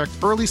help detect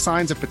early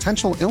signs of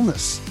potential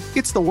illness.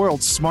 It's the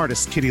world's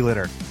smartest kitty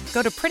litter.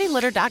 Go to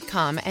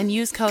prettylitter.com and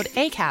use code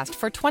ACAST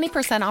for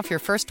 20% off your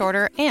first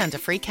order and a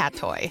free cat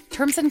toy.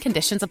 Terms and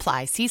conditions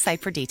apply. See site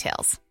for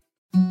details.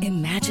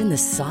 Imagine the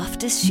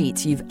softest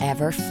sheets you've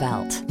ever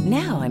felt.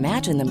 Now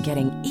imagine them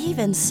getting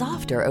even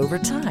softer over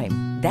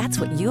time. That's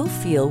what you'll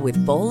feel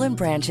with Boll &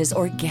 Branch's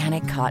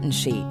organic cotton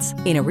sheets.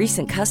 In a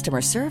recent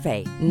customer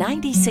survey,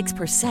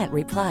 96%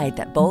 replied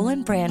that Boll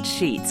 & Branch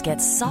sheets get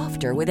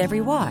softer with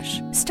every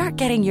wash. Start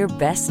getting your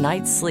best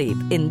night's sleep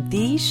in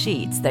these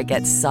sheets that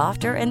get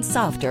softer and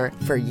softer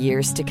for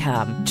years to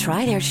come.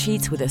 Try their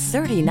sheets with a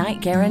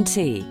 30-night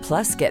guarantee.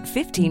 Plus, get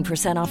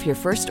 15% off your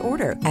first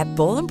order at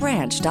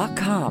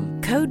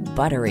bollandbranch.com. Code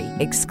BUTTERY.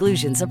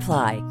 Exclusions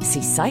apply.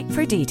 See site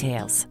for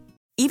details.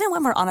 Even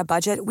when we're on a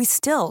budget, we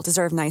still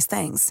deserve nice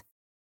things.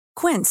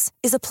 Quince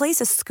is a place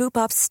to scoop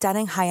up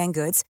stunning high-end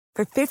goods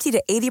for 50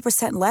 to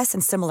 80% less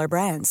than similar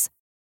brands.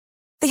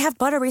 They have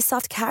buttery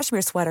soft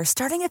cashmere sweaters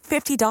starting at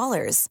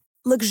 $50,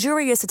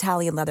 luxurious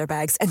Italian leather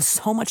bags, and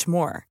so much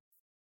more.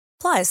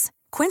 Plus,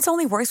 Quince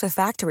only works with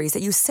factories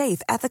that use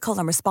safe, ethical,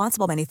 and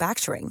responsible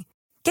manufacturing.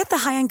 Get the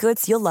high-end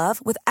goods you'll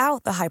love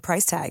without the high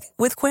price tag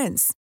with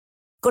Quince.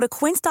 Go to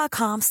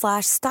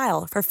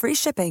quince.com/style for free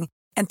shipping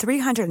and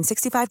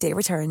 365-day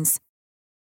returns.